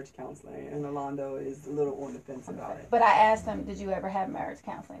the marriage counseling, and Alondo is a little on the fence about it. But I asked him, "Did you ever have marriage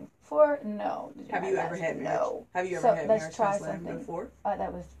counseling before?" No. Did Have you ever had marriage? No. Have you ever So had let's marriage try counseling something. before? I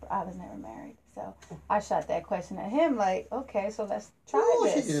was never married, so I shot that question at him like, okay, so let's try Ooh,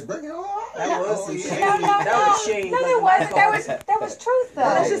 she this. just breaking it all out. That was Oh, some yeah. shade. No, That was shade. No, like it a wasn't. microphone. That was truth though.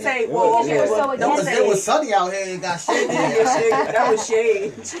 Well, let's just say, Yeah, well, because you were so don't against say It was sunny out here and got shade. Yeah, shade. That was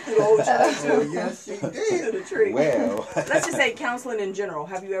shade. She threw the whole tree Oh, too. yes, she To did. the tree. Well, Let's just say counseling in general.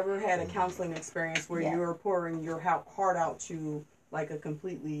 Have you ever had a counseling experience where Yeah. you're pouring your heart out to like a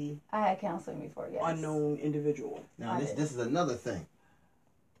completely I had counseling before, yes. unknown individual? Now, I this did. this is another thing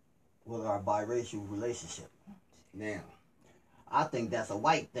with our biracial relationship. Now, I think that's a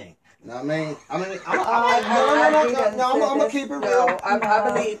white thing. You know what I mean? I'm gonna keep it real. No,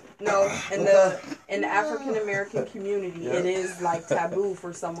 I believe in the African American community, Yeah. it is like taboo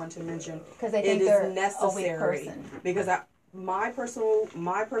for someone to mention. Because they It think is they're a weak necessary person. because my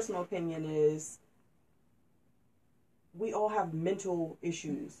personal opinion is we all have mental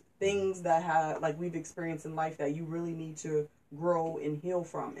issues, things that have like we've experienced in life that you really need to grow and heal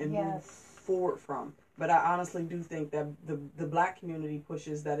from and move Yes. forward from. But I honestly do think that the black community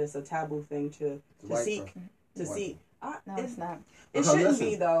pushes that it's a taboo thing to White seek person. to White seek. No, it's not. It Because shouldn't listen,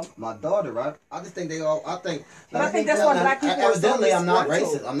 be though. My daughter, right? I just think they all. I think. But I think that's why black people are so Evidently, I'm not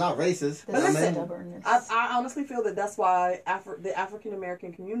disgruntled. racist. I'm not racist. The you know what I mean? stubbornness. I honestly feel that that's why the African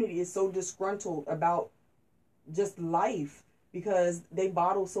American community is so disgruntled about just life because they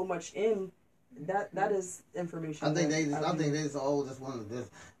bottle so much in. That is information. I think that they just all just want to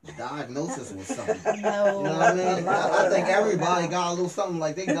just diagnosis with something. No. You know what I mean? I think everybody got a little something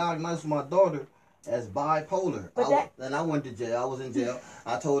like they diagnosed my daughter as bipolar. But And I went to jail. I was in jail.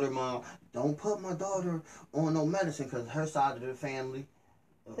 I told her, Mom, don't put my daughter on no medicine because her side of the family,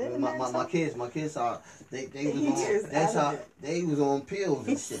 my kids side, they was on pills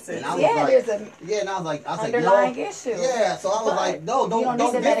and shit. And I was Yeah, like, there's a and I was like, underlying no. issue. Yeah, so I was But like, no, you don't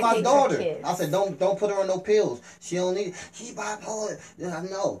need to get my medicate your daughter. kids. I said, don't put her on no pills. She don't need. She bipolar. Then I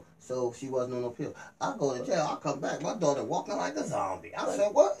know. So she wasn't on no pills. I go to jail. I come back. My daughter walking like a zombie. I said,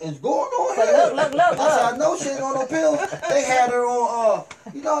 what is going on But here? look. I said, I know she ain't on no pills. They had her on.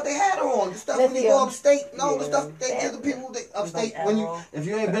 They had her on the stuff when you go upstate. No, the stuff they give the people upstate when you. If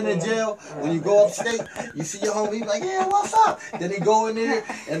you ain't been in jail, when you go upstate, you see your homie, like, yeah, what's up? Then he go in there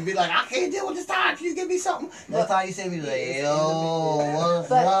and be like, I can't deal with this time. Can you give me something? Next time you see me, like, yo,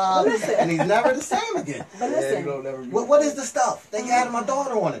 what's up? listen. And he's never the same again. But listen, What is the stuff? They had my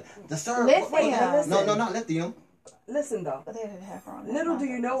daughter on it. The syrup. Lithium. No, not lithium. listen though. But they didn't have her on that. Little do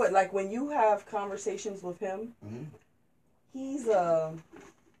you know it. Like when you have conversations with him, Mhm. he's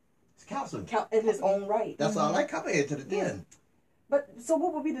It's counseling. in his own right. That's why I like coming here to the den. But so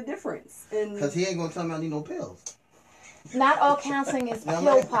what would be the difference? Because he ain't going to tell me I need no pills. Not all counseling is Now,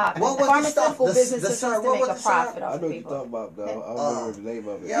 pill like, popping. what was the Pharmaceutical stuff? business The is syrup, supposed to what make a was the syrup? profit I off know what you're people. talking about, though. I don't remember the name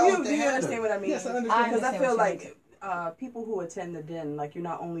of it. Yeah. do you understand what I mean? Yes, I I understand. Because I understand feel what you like people who attend the den, like you're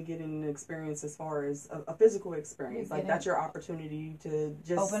not only getting an experience as far as a physical experience, You're like that's your opportunity to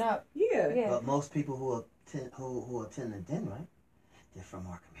just open up. Yeah. Yeah. But most people who attend the den, right? They're from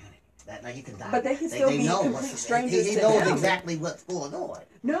our community. Now you can die. But they can still be know complete what's- strangers He to knows him. exactly what's going on.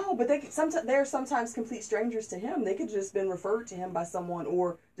 No, but they're sometimes complete strangers to him. They could just been referred to him by someone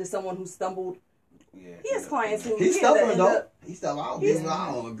or just someone who stumbled. Yeah, He has clients who He's that stubborn end though. up- He's stubborn. I He's-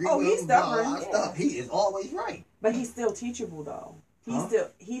 don't agree oh, with he's him about a lot stubborn, of stuff. He is always right. But he's still teachable though.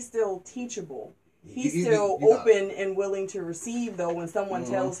 He's still teachable. He's You- still you got- open and willing to receive though when someone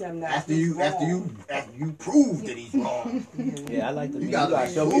tells him that After he's you prove that he's wrong. Yeah, I like the. You You gotta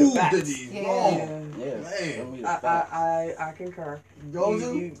gotta show me prove the that facts. he's Yeah. wrong. Yeah, Man. show me the facts. I concur.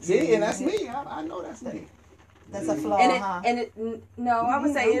 See, and that's me. I know that's me. That's a flaw, huh? No, I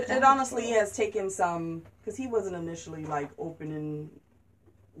would say it honestly has taken some because he wasn't initially like open and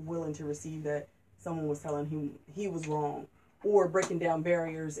willing to receive that someone was telling him he was wrong or breaking down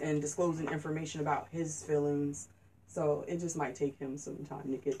barriers and disclosing information about his feelings. So it just might take him some time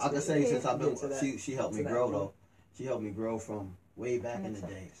to get. I can say since I've been, get to that- she helped me to that grow point. though. She helped me grow from way back in the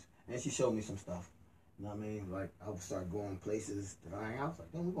days, and she showed me some stuff. You know what I mean? Like I would start going places that I was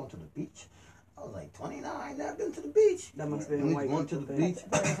like, then we're going to the beach. I was like 29. I ain't never been to the beach. That must have And been we white going to people the thing. beach.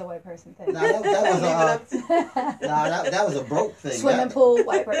 That is a white person thing. Nah, that was a broke thing. Swimming pool,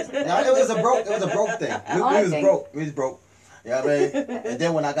 white person. Nah, it was a broke thing. We I was think- broke. We was broke. You know what I mean? And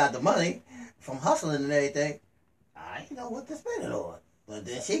then when I got the money from hustling and everything, I didn't know what to spend it on. But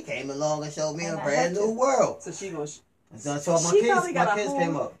then she came along and showed me a And I brand helped new you. world. So she gonna. And so She probably got my a kids whole-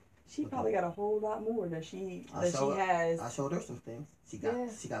 came up. She probably got a whole lot more that she I showed her- has. I showed her some things. She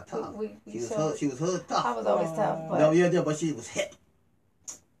got tough. We She was showed- hood. She was hood tough. I was always tough, but No, yeah, but she was hip.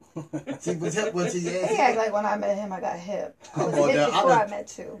 She was hip when she he act like when I met him, I got hip. I Come was on hip now, before I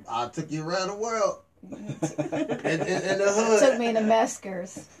met you. I took you around the world in the Took hood. me into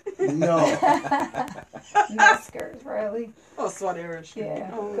Meskers. No, Meskers, really? Oh, Swadera Street. Yeah,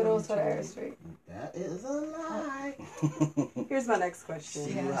 Oh, good old Sawyer Street. that is a lie. Here's my next question.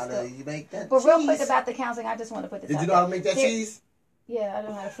 She Yeah, knew how so- to you make that But cheese. real quick about the counseling, I just want to put this Did out you know there. how to make that Here- cheese? Yeah, I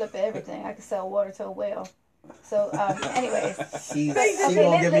don't know how to flip everything. I can sell water to a whale. So, anyways. She Okay,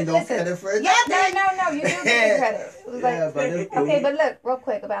 won't give me no listen. credit for it. Yeah, no, you do give me credit. It was like, Yeah, but it's cool. okay, but look, real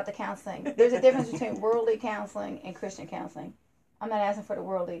quick about the counseling. There's a difference between worldly counseling and Christian counseling. I'm not asking for the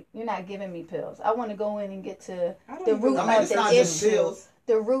worldly. You're not giving me pills. I want to go in and get to I don't the even root know. I mean, of it's the not just issue. pills.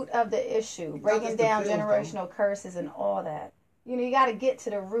 The root of the issue. Breaking just the down pills, though. generational curses and all that. You know, you got to get to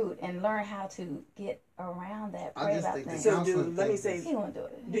the root and learn how to get around that. I Pray just about think the things. So, counseling let me thing say, is- He won't do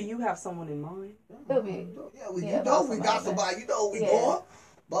it. do you have someone in mind? It'll be. Yeah, Yeah, you know we about got somebody. somebody. You know we Yeah. going.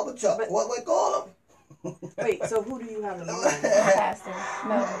 Bubba Chuck. But- What we call him? Wait, so who do you have in mind? Pastor.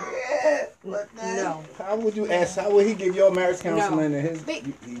 No. Yeah. What the- No, How would you ask? How would he give your marriage counseling and his? Be-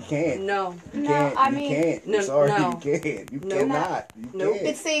 You can't. no, You No, can't. I You mean- can't. No, I'm sorry, no. you can't. You No. cannot. You Nope. can't.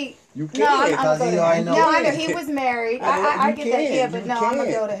 But see, You no, I'm can't. gonna go Because to he already him. know. No, I know he was married. I You get that. Yeah, can't. but You no, I'm gonna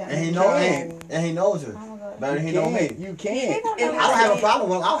can't. go to him. And he You know can't. and he knows her I'm gonna go to better him. than he know me. You He can't. don't And know I don't how have a to- problem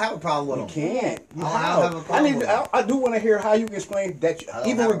with him. I don't have a problem with You him. can't. You I don't how? have a problem with it. I do want to hear how you can explain that. I don't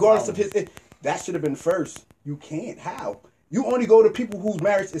Even have a regardless of problem. his, that should have been first. You can't. How? You only go to people whose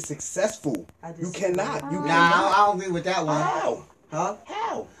marriage is successful. I You disagree. cannot. You Nah, cannot. I don't agree with that one. How? Huh?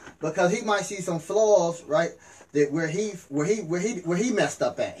 How? Because he might see some flaws, right? That where he messed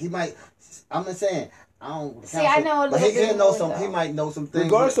up at. He might. I'm just saying. I don't. See, I know a but little he bit know more, some. though. He might know some things.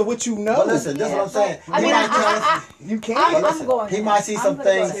 Regardless of what you know. But listen, this is Yeah, what I'm saying. but- I He mean, might tell- you can't. I'm Listen, going. he to might him. see I'm some gonna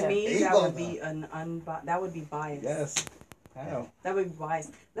go things- To him. me, He that gonna- would be that would be biased. Yes. How? That would be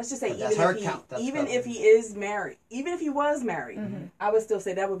biased. Let's just say But that's her count. That's even her. if he is married, even if he was married, Mm-hmm. I would still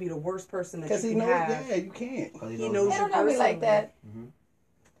say that would be the worst person that Because you he can knows. have. Yeah, you can't. Because He knows They you don't know me like personally. that.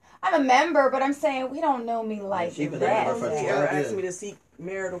 I'm a member, but I'm saying we don't know me like she been a that. member for If he 12 ever asked years. me to seek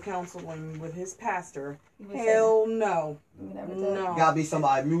marital counseling with his pastor, You would say- hell no. You never did. No. Gotta be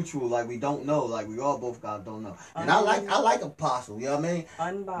somebody mutual, like we don't know, like we all both got don't know. And I like Apostle, you know what I mean?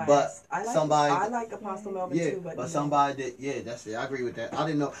 Unbiased. But I like, somebody- I like Apostle Melvin Yeah, too, but but no. somebody that, yeah, that's it. I agree with that. I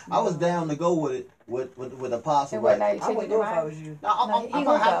didn't know. I was down to go with it with Apostle. And what, now Right? you I changing wouldn't your go if I mind? was you. No, I'm No, he gonna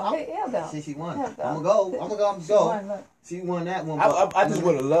gonna have. go. He'll go. She won. He'll I'm go. gonna go. I'm gonna She go. won, look. She won that one. I just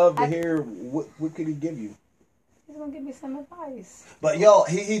would have loved to I- hear what could he give you. He's gonna give me some advice. But yo,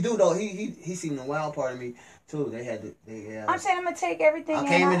 he do though. He seen the wild part of me too. They had to. I'm saying I'm gonna take everything. I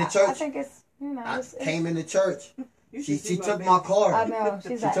came in the I church. think it's I it's, came in the church. You She should see took baby. my car. I know.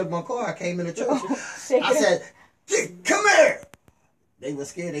 She's She like, took my car. I came in the church. shaking I it. said, "Come here." They were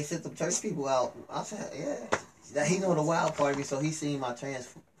scared. They sent some church people out. I said, "Yeah." That he know the wild part of me, so he seen my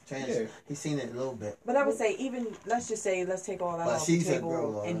trans. Yeah. He seen it a little bit. But I would say, even let's take all that But off the she's a table,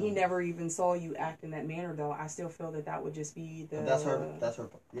 girl, and he never even saw you act in that manner. Though I still feel that would just be the That's her.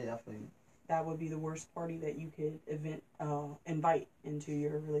 Yeah, I feel you. that would be the worst party that you could invite into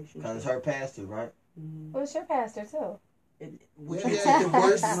your relationship. Cause it's her pastor, right? Well, it's your pastor too. Which Yeah, makes yeah. it the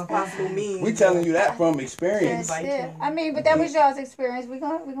worst possible means. We telling you that from experience. Invite Yeah. him. I mean, but that was y'all's experience. We're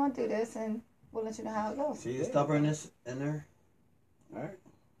gonna do this, and we'll let you know how it goes. See the stubbornness in there. All right.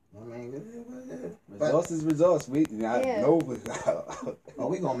 I mean, Results is results. We Yeah. know. oh,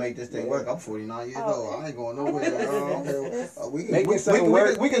 we gonna make this thing work. I'm 49 years Oh. old. I ain't going nowhere. We can, Making something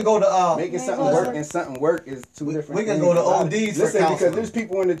work. we can go to Making Man, something well, work and something work is two different we can things. go to A lot- ODs for Listen, because counseling. there's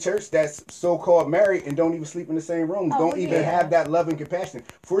people in the church that's so-called married and don't even sleep in the same room. Oh, Don't even yeah. have that love and compassion.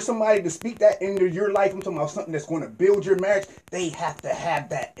 For somebody to speak that into your life, I'm talking about something that's going to build your marriage, they have to have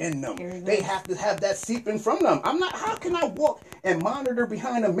that in them. Here it They is. have to have that seeping from them. How can I walk and monitor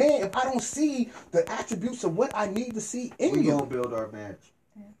behind a man if I don't see the attributes of what I need to see in we you? gonna build our marriage.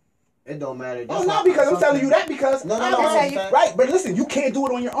 It don't matter. Oh, no, because I'm telling you that because No, That's I how you- understand. right, but listen, you can't do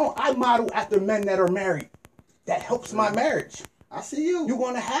it on your own. I model after men that are married. That helps my marriage. I see you. You're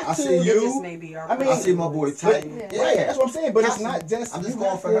gonna have I to. see It you. just may be our I mean, I see my boy tight. Yeah. Yeah, Right, that's what I'm saying. But it's Counseling. not just. I'm just you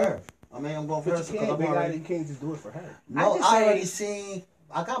going have for to- her. I mean, I'm going for But her you because can't, I'm Big Eye, already. you can't just do it for her. No, just I say- already seen.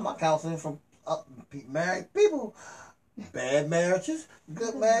 I got my counseling from married people. Bad marriages,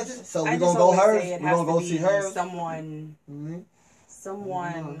 good marriages. So I we're just gonna go always hers. say it We're has gonna to go be see hers. someone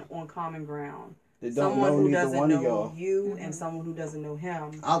Mhm. on common ground. They don't Someone know who neither doesn't one of know y'all. you and someone who doesn't know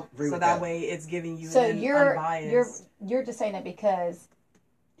him. I'll agree So with that that. way it's giving you So an you're unbiased. just saying that because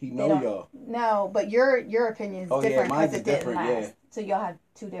He they know don't. y'all. No, but your opinion is Oh, yeah, different mine's because it didn't different, last. yeah. So y'all have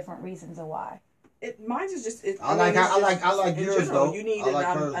two different reasons of why. Mine is just. I like in yours, general, though. You need I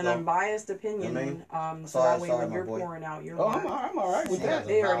like hers, an though. unbiased opinion. I mean, so sorry, that way sorry, when my you're boy. pouring out your Oh, heart, I'm all right with She that. has a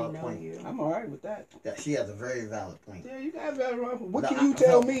they already valid know point. you. I'm all right with that. That she has a very valid point. Yeah, you got that right. What No, can you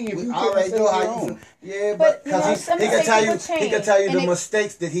tell I- me if you I already couldn't say know how your you own? feel. Yeah, But, but you know, because some he can say tell you, people he can tell you change, the and it-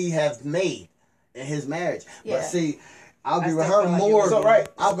 mistakes that he has made in his marriage. Yeah. But see, I'll I agree with still her feel like more. it So, right.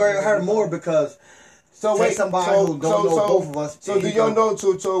 I'll agree with her more because So take wait, somebody so, who don't know both of us. So and do he y'all go-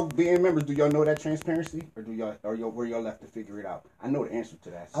 know? So being members, do y'all know that transparency, or do y'all, were y'all left to figure it out? I know the answer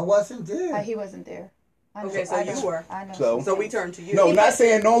to that. I wasn't there. He wasn't there. I know, Okay, so I you know, were. I know. So- So we turn to you. No, not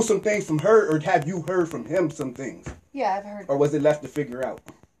saying know some things from her, or have you heard from him some things, Yeah, I've heard. or was it left to figure out?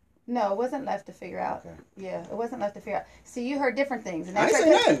 No, it wasn't left to figure out. Okay. Yeah, it wasn't left to figure out. See, you heard different things, and I that's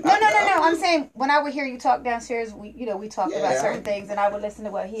ain't right. saying No, nothing. I'm saying when I would hear you talk downstairs, we talked Yeah, about I- certain things, and I would listen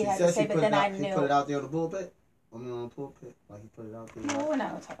to what he She had said to say, she but put then it I out. He knew. put it out there on the pulpit. I mean, on the pulpit, like he put it out there. No, we're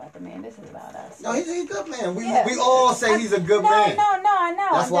not gonna talk about the man. This is about us. No, he's a good man. Yeah. We all say he's a good no, man. No, I know.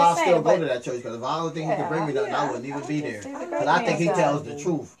 That's I'm why I just still saying, go but to that church because if I don't think he Yeah, could bring me nothing, yeah, I wouldn't even be just- there. he's a great But I think he man, tells so- the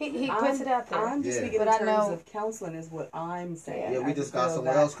truth. He puts it out there. I'm just Yeah. speaking But in I terms know- of counseling is what I'm saying. Yeah, we I just feel got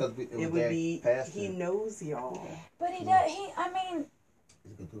somewhere that else because it It was would their be pastor. he knows y'all. But he does. I mean,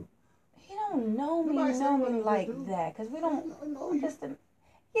 He's a good dude. he don't know me, Nobody said he wasn't a good like dude. that, cause we don't. I know you. Just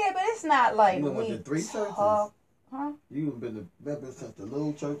yeah, but it's not like You went we to 3 churches. talk. Huh? You've been a member since the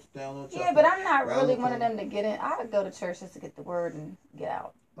little church down on Yeah, but I'm not Round really the one of corner. them to get in. I go to church just to get the word and get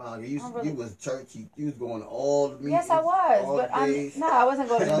out. Wow, I'm really- you was church. You was going to all the meetings. Yes, I was, all but the days. I wasn't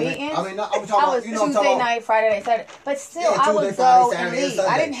going You know to what I mean? meetings. I mean, no, I'm talking I about, was you know what I'm Tuesday talking about. night, Friday night, Saturday. But still, Yeah, I would Tuesday, Friday, go and Saturday, and leave. I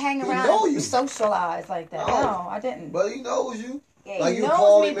Sunday. didn't hang He around know and you. socialize like that. No. No, I didn't. But he knows you. Yeah, Like he you knows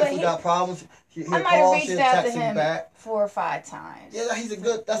call me, him but if we he, got problems. He'll I might call, have she'll reached out to text him him back. 4 or 5 times. Yeah, that's a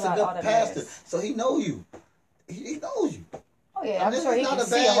good Throughout all the pastor. years. So he know you. He knows you. Oh yeah, And I'm this sure is he not can a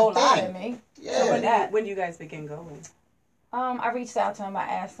see a bad whole lot thing. of me. Yeah. When do you guys begin going? I reached out to him. I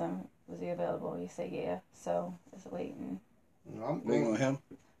asked him, was he available? He said yeah. So just waiting. I'm Waiting on him.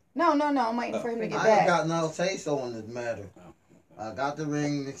 No. I'm waiting for him to get I ain't back. got no say so on this matter. I got the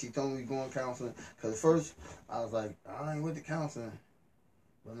ring and she told me to go in counseling. Cause first I was like, I ain't with the counseling.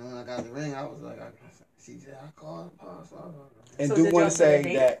 But then when I got the ring, I was like, she said, I called the pastor. And So do did want y'all to get a say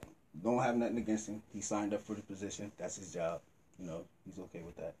date? that don't have nothing against him. He signed up for the position. That's his job. You know, he's okay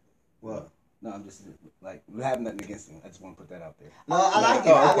with that. What? No, I'm just like we have nothing against him. I just want to put that out there. No, I like it.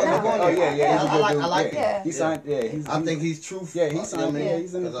 Oh, I okay. wasn't going Oh, there. yeah, he's a I good like dude. I like Yeah. it. He signed. Yeah, he's. I think he's truthful. Yeah, he's signed. You know what I Yeah, mean?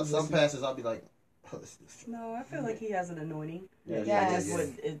 he's in the 'Cause some position. pastors, I'll be like, No, I feel like he has an anointing. Yeah, Yes. Just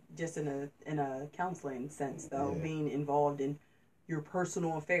with it, just in a counseling sense, though, Yeah. being involved in your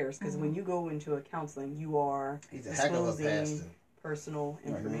personal affairs. Because when you go into a counseling, you are he's a heck of a disclosing pastor. personal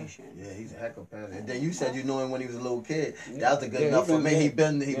information. Yeah, he's a heck of a pastor. And then you said you knew him when he was a little kid. That was a good Yeah, enough he for been- me. yeah. He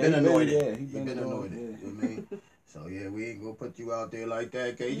been Yeah, anointed. yeah, he he been been anointed. anointed, You know what I mean? So yeah, we ain't gonna put you out there like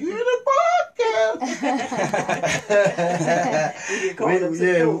that, cause you in the podcast. We get called up to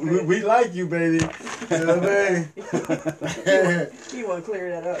the pulpit. we like you, baby. You know what I mean? You want to clear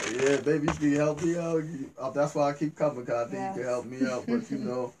that up. Yeah, baby, you can help me out. That's why I keep coming, cause I think Yes. you can help me out. But you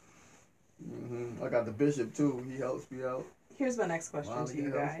know, I got the bishop too. He helps me out. Here's my next question Molly to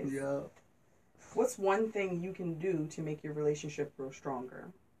you helps guys. me out. What's one thing you can do to make your relationship grow stronger?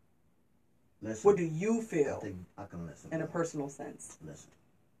 Listen, What do you I feel think I can listen. in a more. personal sense? Listen.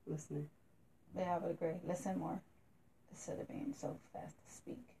 Listening. Yeah, I would agree. Listen more instead of being so fast to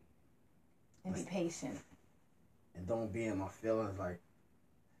speak, and be patient. And don't be in my feelings, like,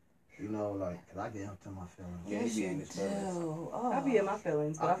 you know, like, cause I get into my feelings. Yeah, he be in his feelings. Oh. I be in my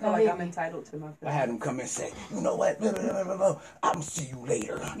feelings, but I feel No, like he- I'm entitled to my feelings. I had him come and say, you know what? I'm gonna see you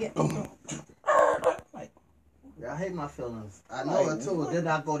later. Yeah. Like, Yeah, I hate my feelings. I know it too. Then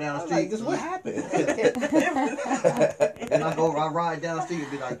I go down I the was street. like, this what happened? Then I ride down the street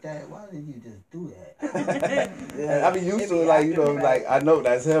and be like, Dad, why did you just do that? And I be used It to be it, like, you after know, the like, fact. I know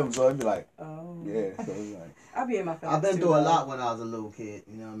that's him, so I'd be like, Oh. yeah. So it's like, I be in my feelings. I've been too, through a though. lot when I was a little kid,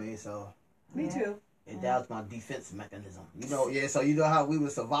 you know what I mean? So, Me too. and that was my defense mechanism. You know, yeah, so you know how we were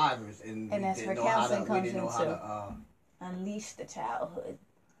survivors and, And we that's didn't where know how to, counseling we comes didn't know how into. to, Unleash the childhood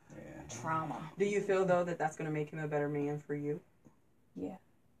yeah. trauma. Do you feel though that that's going to make him a better man for you? Yeah.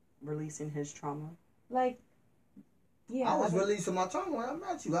 releasing his trauma? Like, yeah. I was releasing my trauma when I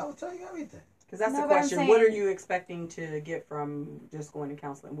met you. I was telling you everything. Because that's No, the but I'm question. What are saying- you expecting to get from just going to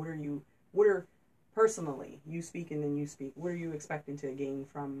counseling? What are personally, you speak and then you speak, what are you expecting to gain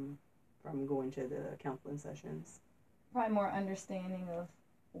from going to the counseling sessions? Probably more understanding of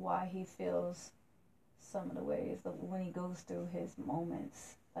why he feels some of the ways that when he goes through his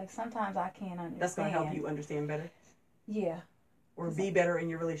moments. Like, sometimes I can't understand. That's going to help you understand better? Yeah. Or be better in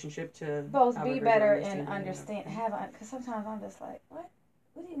your relationship to Both have a be greater better understanding and understand. Because sometimes I'm just like, what?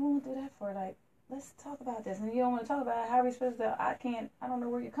 What are you going to do that for? Like, let's talk about this. And you don't want to talk about it. How are we supposed to? I don't know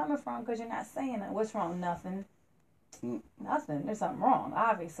where you're coming from because you're not saying it. What's wrong? Nothing. Nothing. There's something wrong,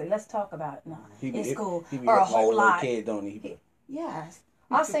 obviously. Let's talk about it. No, it's cool. He be Or a acting like whole little lot. kid, don't he? Yes.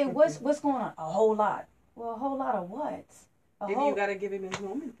 I'll say, what's going on? A whole lot. Well, a whole lot of what? Maybe you got to give him his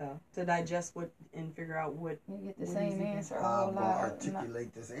moment, though, to digest what and figure out what. You get the what same he's answer. A How whole I'm gonna lot.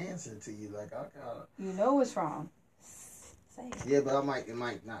 articulate this answer to you? Like I gotta. You know what's wrong. Say it. Yeah, but it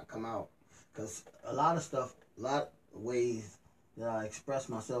might not come out because a lot of ways that I express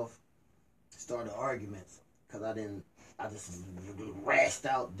myself started arguments because I just rashed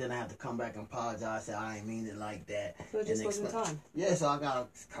out. Then I have to come back and apologize. Say I didn't mean it like that. So it just And wasn't time. Yeah, so I gotta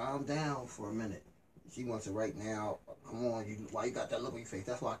calm down for a minute. She wants it right now. Come on, why you got that look on your face?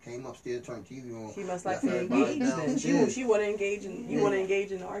 That's why I came upstairs, turned TV on. She must like left to everybody engage. Then downstairs. she want to engage in. You Yeah. want to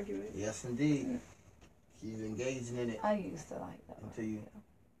engage in the argument. Yes, indeed. She's engaging in it I used to like that. until you.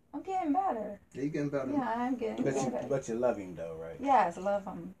 I'm getting better. You getting better. Yeah, I'm getting better. But you love him though, right? Yes, love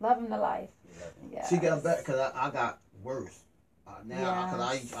him. Love him to life. You love him. Yes. She got better because I got worse. Now,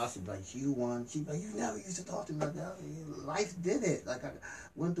 because Yes. I said like you won. She like you never used to talk to me like that. Life did it. Like I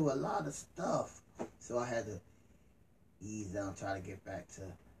went through a lot of stuff, so I had to ease down, try to get back to,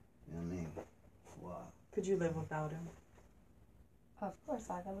 you know what I mean. Wow. Could you live without him? Of course,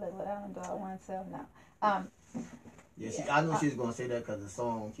 I can live without him. Do I want to? No. Yeah, I knew she was gonna say that because the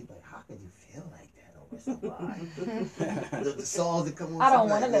song. She's like, how could you feel like that over somebody? the songs that come on. I don't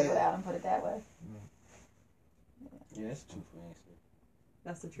want like to live that. without him. Put it that way. Yeah, that's a truthful answer.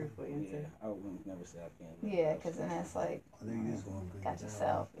 That's the truthful Yeah, answer. I would never say I can't. live Yeah, without because then that's like I knew you was gonna bring got it down.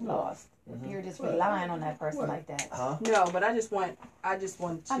 yourself lost. Mhm. If you're just relying on that person like that. Huh? No, but I just want to. I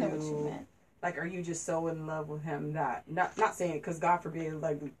know what you meant. Like, are you just so in love with him that not saying because God forbid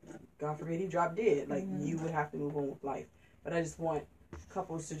he dropped dead, like you would have to move on with life. But I just want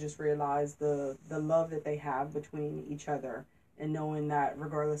couples to just realize the love that they have between each other, and knowing that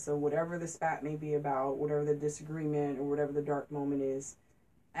regardless of whatever the spat may be about, whatever the disagreement or whatever the dark moment is,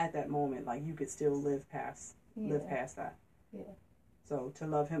 at that moment, like you could still live past that. Yeah. So to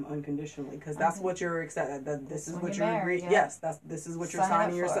love him unconditionally, because that's what you're excited. That this is When what you're you're married, agreeing. yeah. Yes, this is what you're Sign up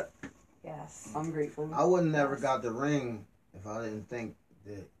signing for yourself. Yes. I'm grateful. I would never got the ring if I didn't think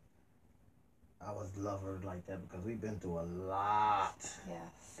that I was love her like that because we've been through a lot.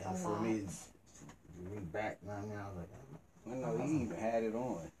 Yes. And A for lot. me, we back now. I was like, I know he even had it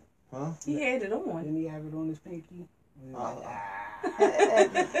on. huh? He had it on. Didn't he have it on his pinky?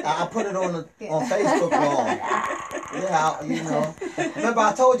 I put it on Facebook wrong. Yeah, you know. Remember,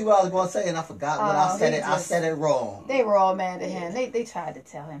 I told you what I was going to say, and I forgot what I said. I said it wrong. They were all mad at him. They tried to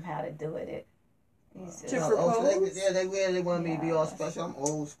tell him how to do it. He's To just, propose? They wanted me to be all Yes. special. I'm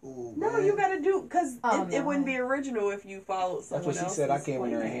old school. No, man. you gotta do because Oh, it no. wouldn't be original if you followed That's someone what she else's said. I came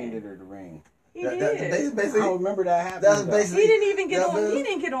in there and plan. handed her the ring. He That- did. that- I don't remember that happening. That's though. basically. He didn't even get That's on. it. He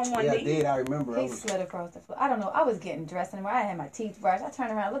didn't get on one Yeah, I knee. did. I remember. I he was, slid across the floor. I don't know. I was getting dressed anymore. I had my teeth brushed. I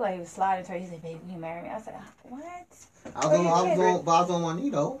turned around, looked like he was sliding to her. He said, "Baby, will you marry me?" I said, "What?" I was on one knee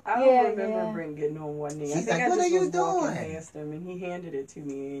though. I don't Yeah, remember yeah. Brent getting on one knee. I She's think like, I "What just are you was walking doing?" past him, and he handed it to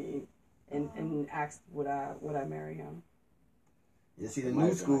me and asked would I marry him. You see, the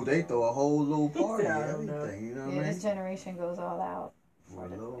new school, they throw a whole little party, I don't know. everything. You know what Yeah, I mean? this generation goes all out. For a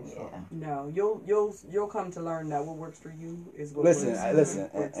little Yeah. something. No, you'll come to learn that what works for you is what listen, works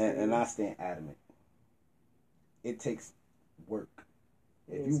and, for and you. I stand adamant. It takes work.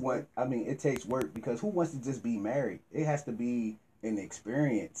 It If is you want, I mean, it takes work because who wants to just be married? It has to be an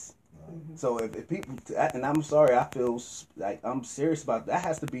experience. Mhm. So if people, and I'm sorry, I feel like I'm serious about that.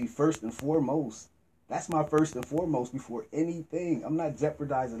 Has to be first and foremost. That's my first and foremost before anything. I'm not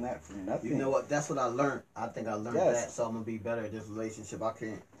jeopardizing that for nothing. You know what? That's what I learned. I think I learned Yes. that, so I'm gonna be better at this relationship. I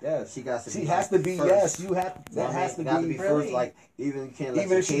can't. Yes, She got to. she be has like to be. first. Yes, you have. You know That what I has mean? to Got be. to be Really? first. Like even you can't let Even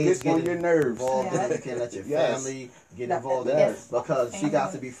your if she kids gets get on your nerves. involved in Yeah. it. You can't let your Yes. family get That- involved in yes. it because she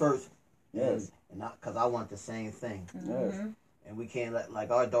got to be first. Yes. And not because I want the same thing, Yes. and we can't let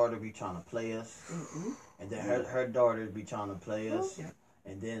like our daughter be trying to play us, Mm-mm. and then her daughter be trying to play us, Yeah.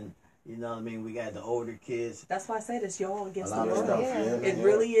 and then You know what I mean? We got the older kids. That's why I said it's y'all A against the lot of world. stuff. Yeah. It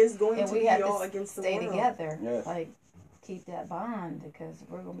really is going And to we be have y'all to against the stay world. together. Yes. Like, keep that bond because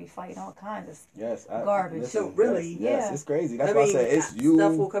we're gonna be fighting all kinds of Yes, garbage. So really, yes, yeah. it's crazy. That's I why mean, I said it's you.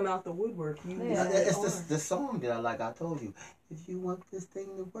 stuff will come out the woodwork. You Yeah. really It's are. the song that I like. I told you, if you want this thing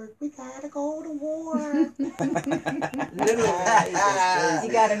to work, we gotta go to war. Literally.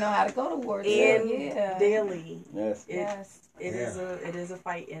 You gotta know how to go to war. And yeah. daily, Yes, Yes. it is a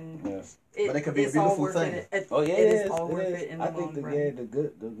fight, and yes. But it could be a it's all beautiful worth thing. It, Oh yeah, it is all worth it in the I think long run. the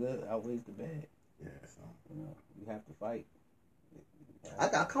good outweighs the bad. Yeah, so. You know, you have to fight. I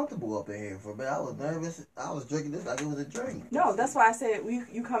got comfortable up in here for a bit. I was nervous. I was drinking this like it was a drink. No, that's why I said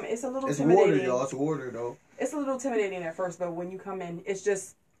you come. It's a little It's water, intimidating. y'all. It's water, though. It's a little intimidating at first, but when you come in, it's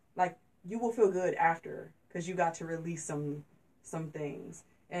just like you will feel good after because you got to release some things.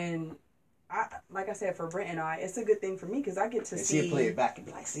 And like I said, for Brent and I, it's a good thing for me because I get to And see. she'll play it back and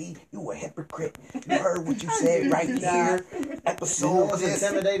be like, "See, you a hypocrite. You heard what you said right here. You know Episode what's this,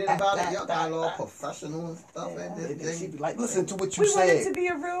 intimidating about it? that, Y'all got all that, professional and stuff Yeah. in And this then she'd thing. be like, "Listen to what you We want it to said." be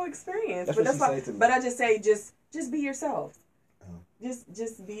a real experience, That's but what that's she why. said to me. But I just say, just be yourselves. Uh-huh.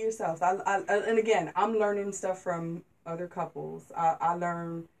 Just be yourselves. And again, I'm learning stuff from other couples. I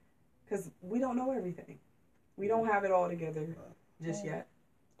learn because we don't know everything. We don't have it all together just yet.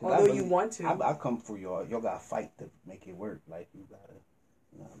 'Cause Although you want to. I come for y'all. Y'all gotta fight to make it work. Like you gotta,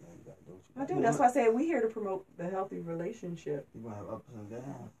 you know what I mean? You gotta do what you I gotta do. That's why I say we're here to promote the healthy relationship. You gonna have ups and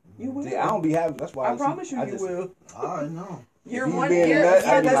downs. You will. See, I don't be having. That's why I promise you, I you just, will. I already know. Year If you one, being a year, nut,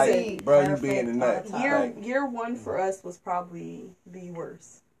 yeah, I'd be listen, like, bro, you being a nut. Perfect. year Like, year one for us was probably the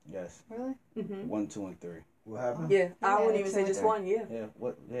worst. yes, Really? Mm-hmm. 1, 2, and 3. What happened? Yeah, I Yeah, wouldn't even say two just or one. Yeah, Yeah,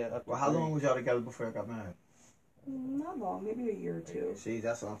 what? Yeah, up to Well, how 3. long was y'all together before I got married? not long, maybe a year or two. See,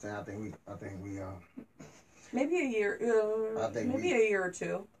 that's what I'm saying. I think we Maybe a year. I think Maybe we- a year or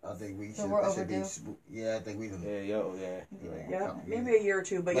two. So we're overdue? Yeah, I think we done. Yeah, yo, yeah. Yeah, maybe a year or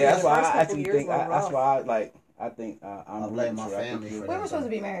two. But Yeah, yeah, that's the why first I couple actually years think. were rough. That's why I like. I think I'm I blame my rooting for it. I family think for We were supposed to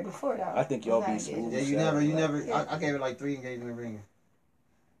be married before, though. I think y'all Not be engaged. smooth. Yeah, you never. I gave her like 3 engagement rings.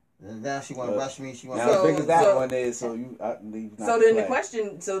 And now she want to Look, rush me. She want Now, So- as big as that so- one is, so you leave. So then the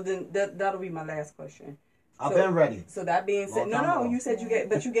question. So then that'll be my last question. I've so- been ready. So that being said, Long time no, ago. you said you gave,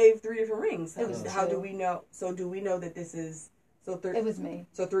 but you gave 3 different rings. It was How do two. we know? So do we know that this is so three? It was me.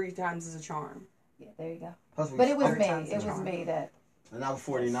 So 3 times is a charm. Yeah, there you go. Plus we- But it was Third me. time's the It was charm. me that. And I was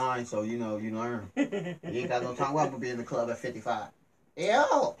 49, so you learn. You ain't got no time. Well, I'm gonna be in the club at 55.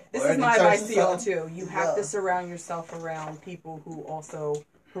 Yo, This or is in the my church advice or to y'all something. too. You have to Yeah. surround yourself around people who also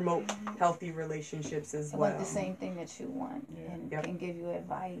promote healthy relationships as well. Want the same thing that you want Yeah. and Yep. can give you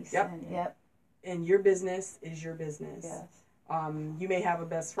advice. Yep. And, yep. And your business is your business. Yes. You may have a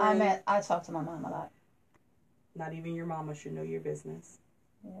best friend. I talk to my mom a lot. Not even your mama should know your business.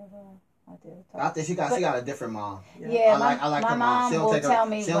 Yeah, well, I do. I think she got a different mom. Yeah, I like my her mom. mom She don't will take her- tell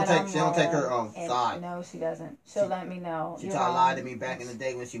me she don't when take- I'm she don't take her, wrong, and side. No, she doesn't. She'll She- let me know. She You're tried to wrong. lie to me back in the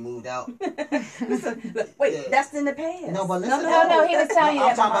day when she moved out. Listen, look, wait, Yeah. that's in the past. No, but listen. No, he was telling you I'm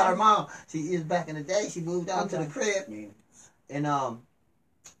that talking my about her mom. She is back in the day. She moved out to the Okay. crib, I mean, and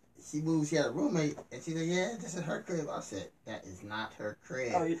she moved. She had a roommate, and she said, "Yeah, this is her crib." I said, "That is not her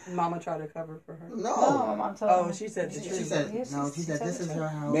crib." Oh, mama tried to cover for her. No, my mom told Oh, me. she said the She truth. said, Yeah, "No." She said, told "This the is truth. her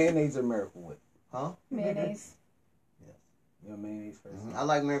house." mayonnaise or Miracle Whip? Huh? Mayonnaise. You know, mayonnaise first. I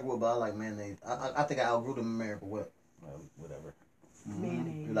like Miracle Whip, but I like mayonnaise. I think I outgrew the Miracle Whip. Whatever.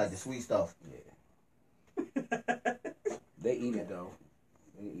 Mayonnaise. You like the sweet stuff. Yeah. They eat it though.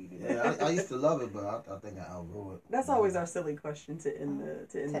 They eat it. Yeah, I used to love it, but I think I outgrew it. That's always our silly question to end the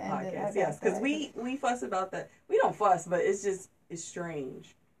To end it, I podcast. got Yes, because that. we fuss about that. We don't fuss, but it's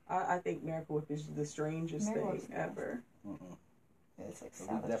strange. I think Miracle Whip is the strangest Miracle thing Whip's the ever. Mm-mm. It's like So we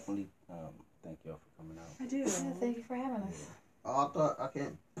salad. definitely thank y'all for coming out. I do. Yeah, thank you for having us. Oh, I thought I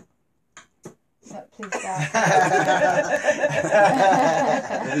can't. No, please stop.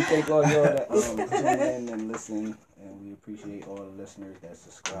 And we thank all y'all that tune in and listen, and we appreciate all the listeners that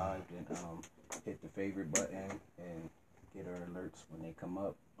subscribed and hit the favorite button and get our alerts when they come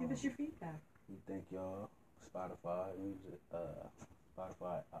up. Give us your feedback. We thank y'all. Spotify, music,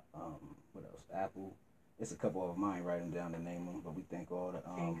 Spotify, what else? Apple. It's a couple of mine. Write them down to name them, but we thank all the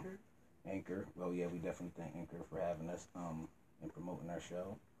Anchor. Well, yeah, we definitely thank Anchor for having us and promoting our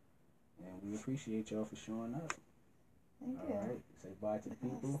show, and we appreciate y'all for showing up. Thank All you. right, say bye to the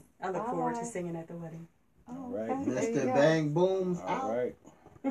people. I look forward to Bye. singing at the wedding. Oh, All right. okay, there you Mr. go. Bang Booms All out. right.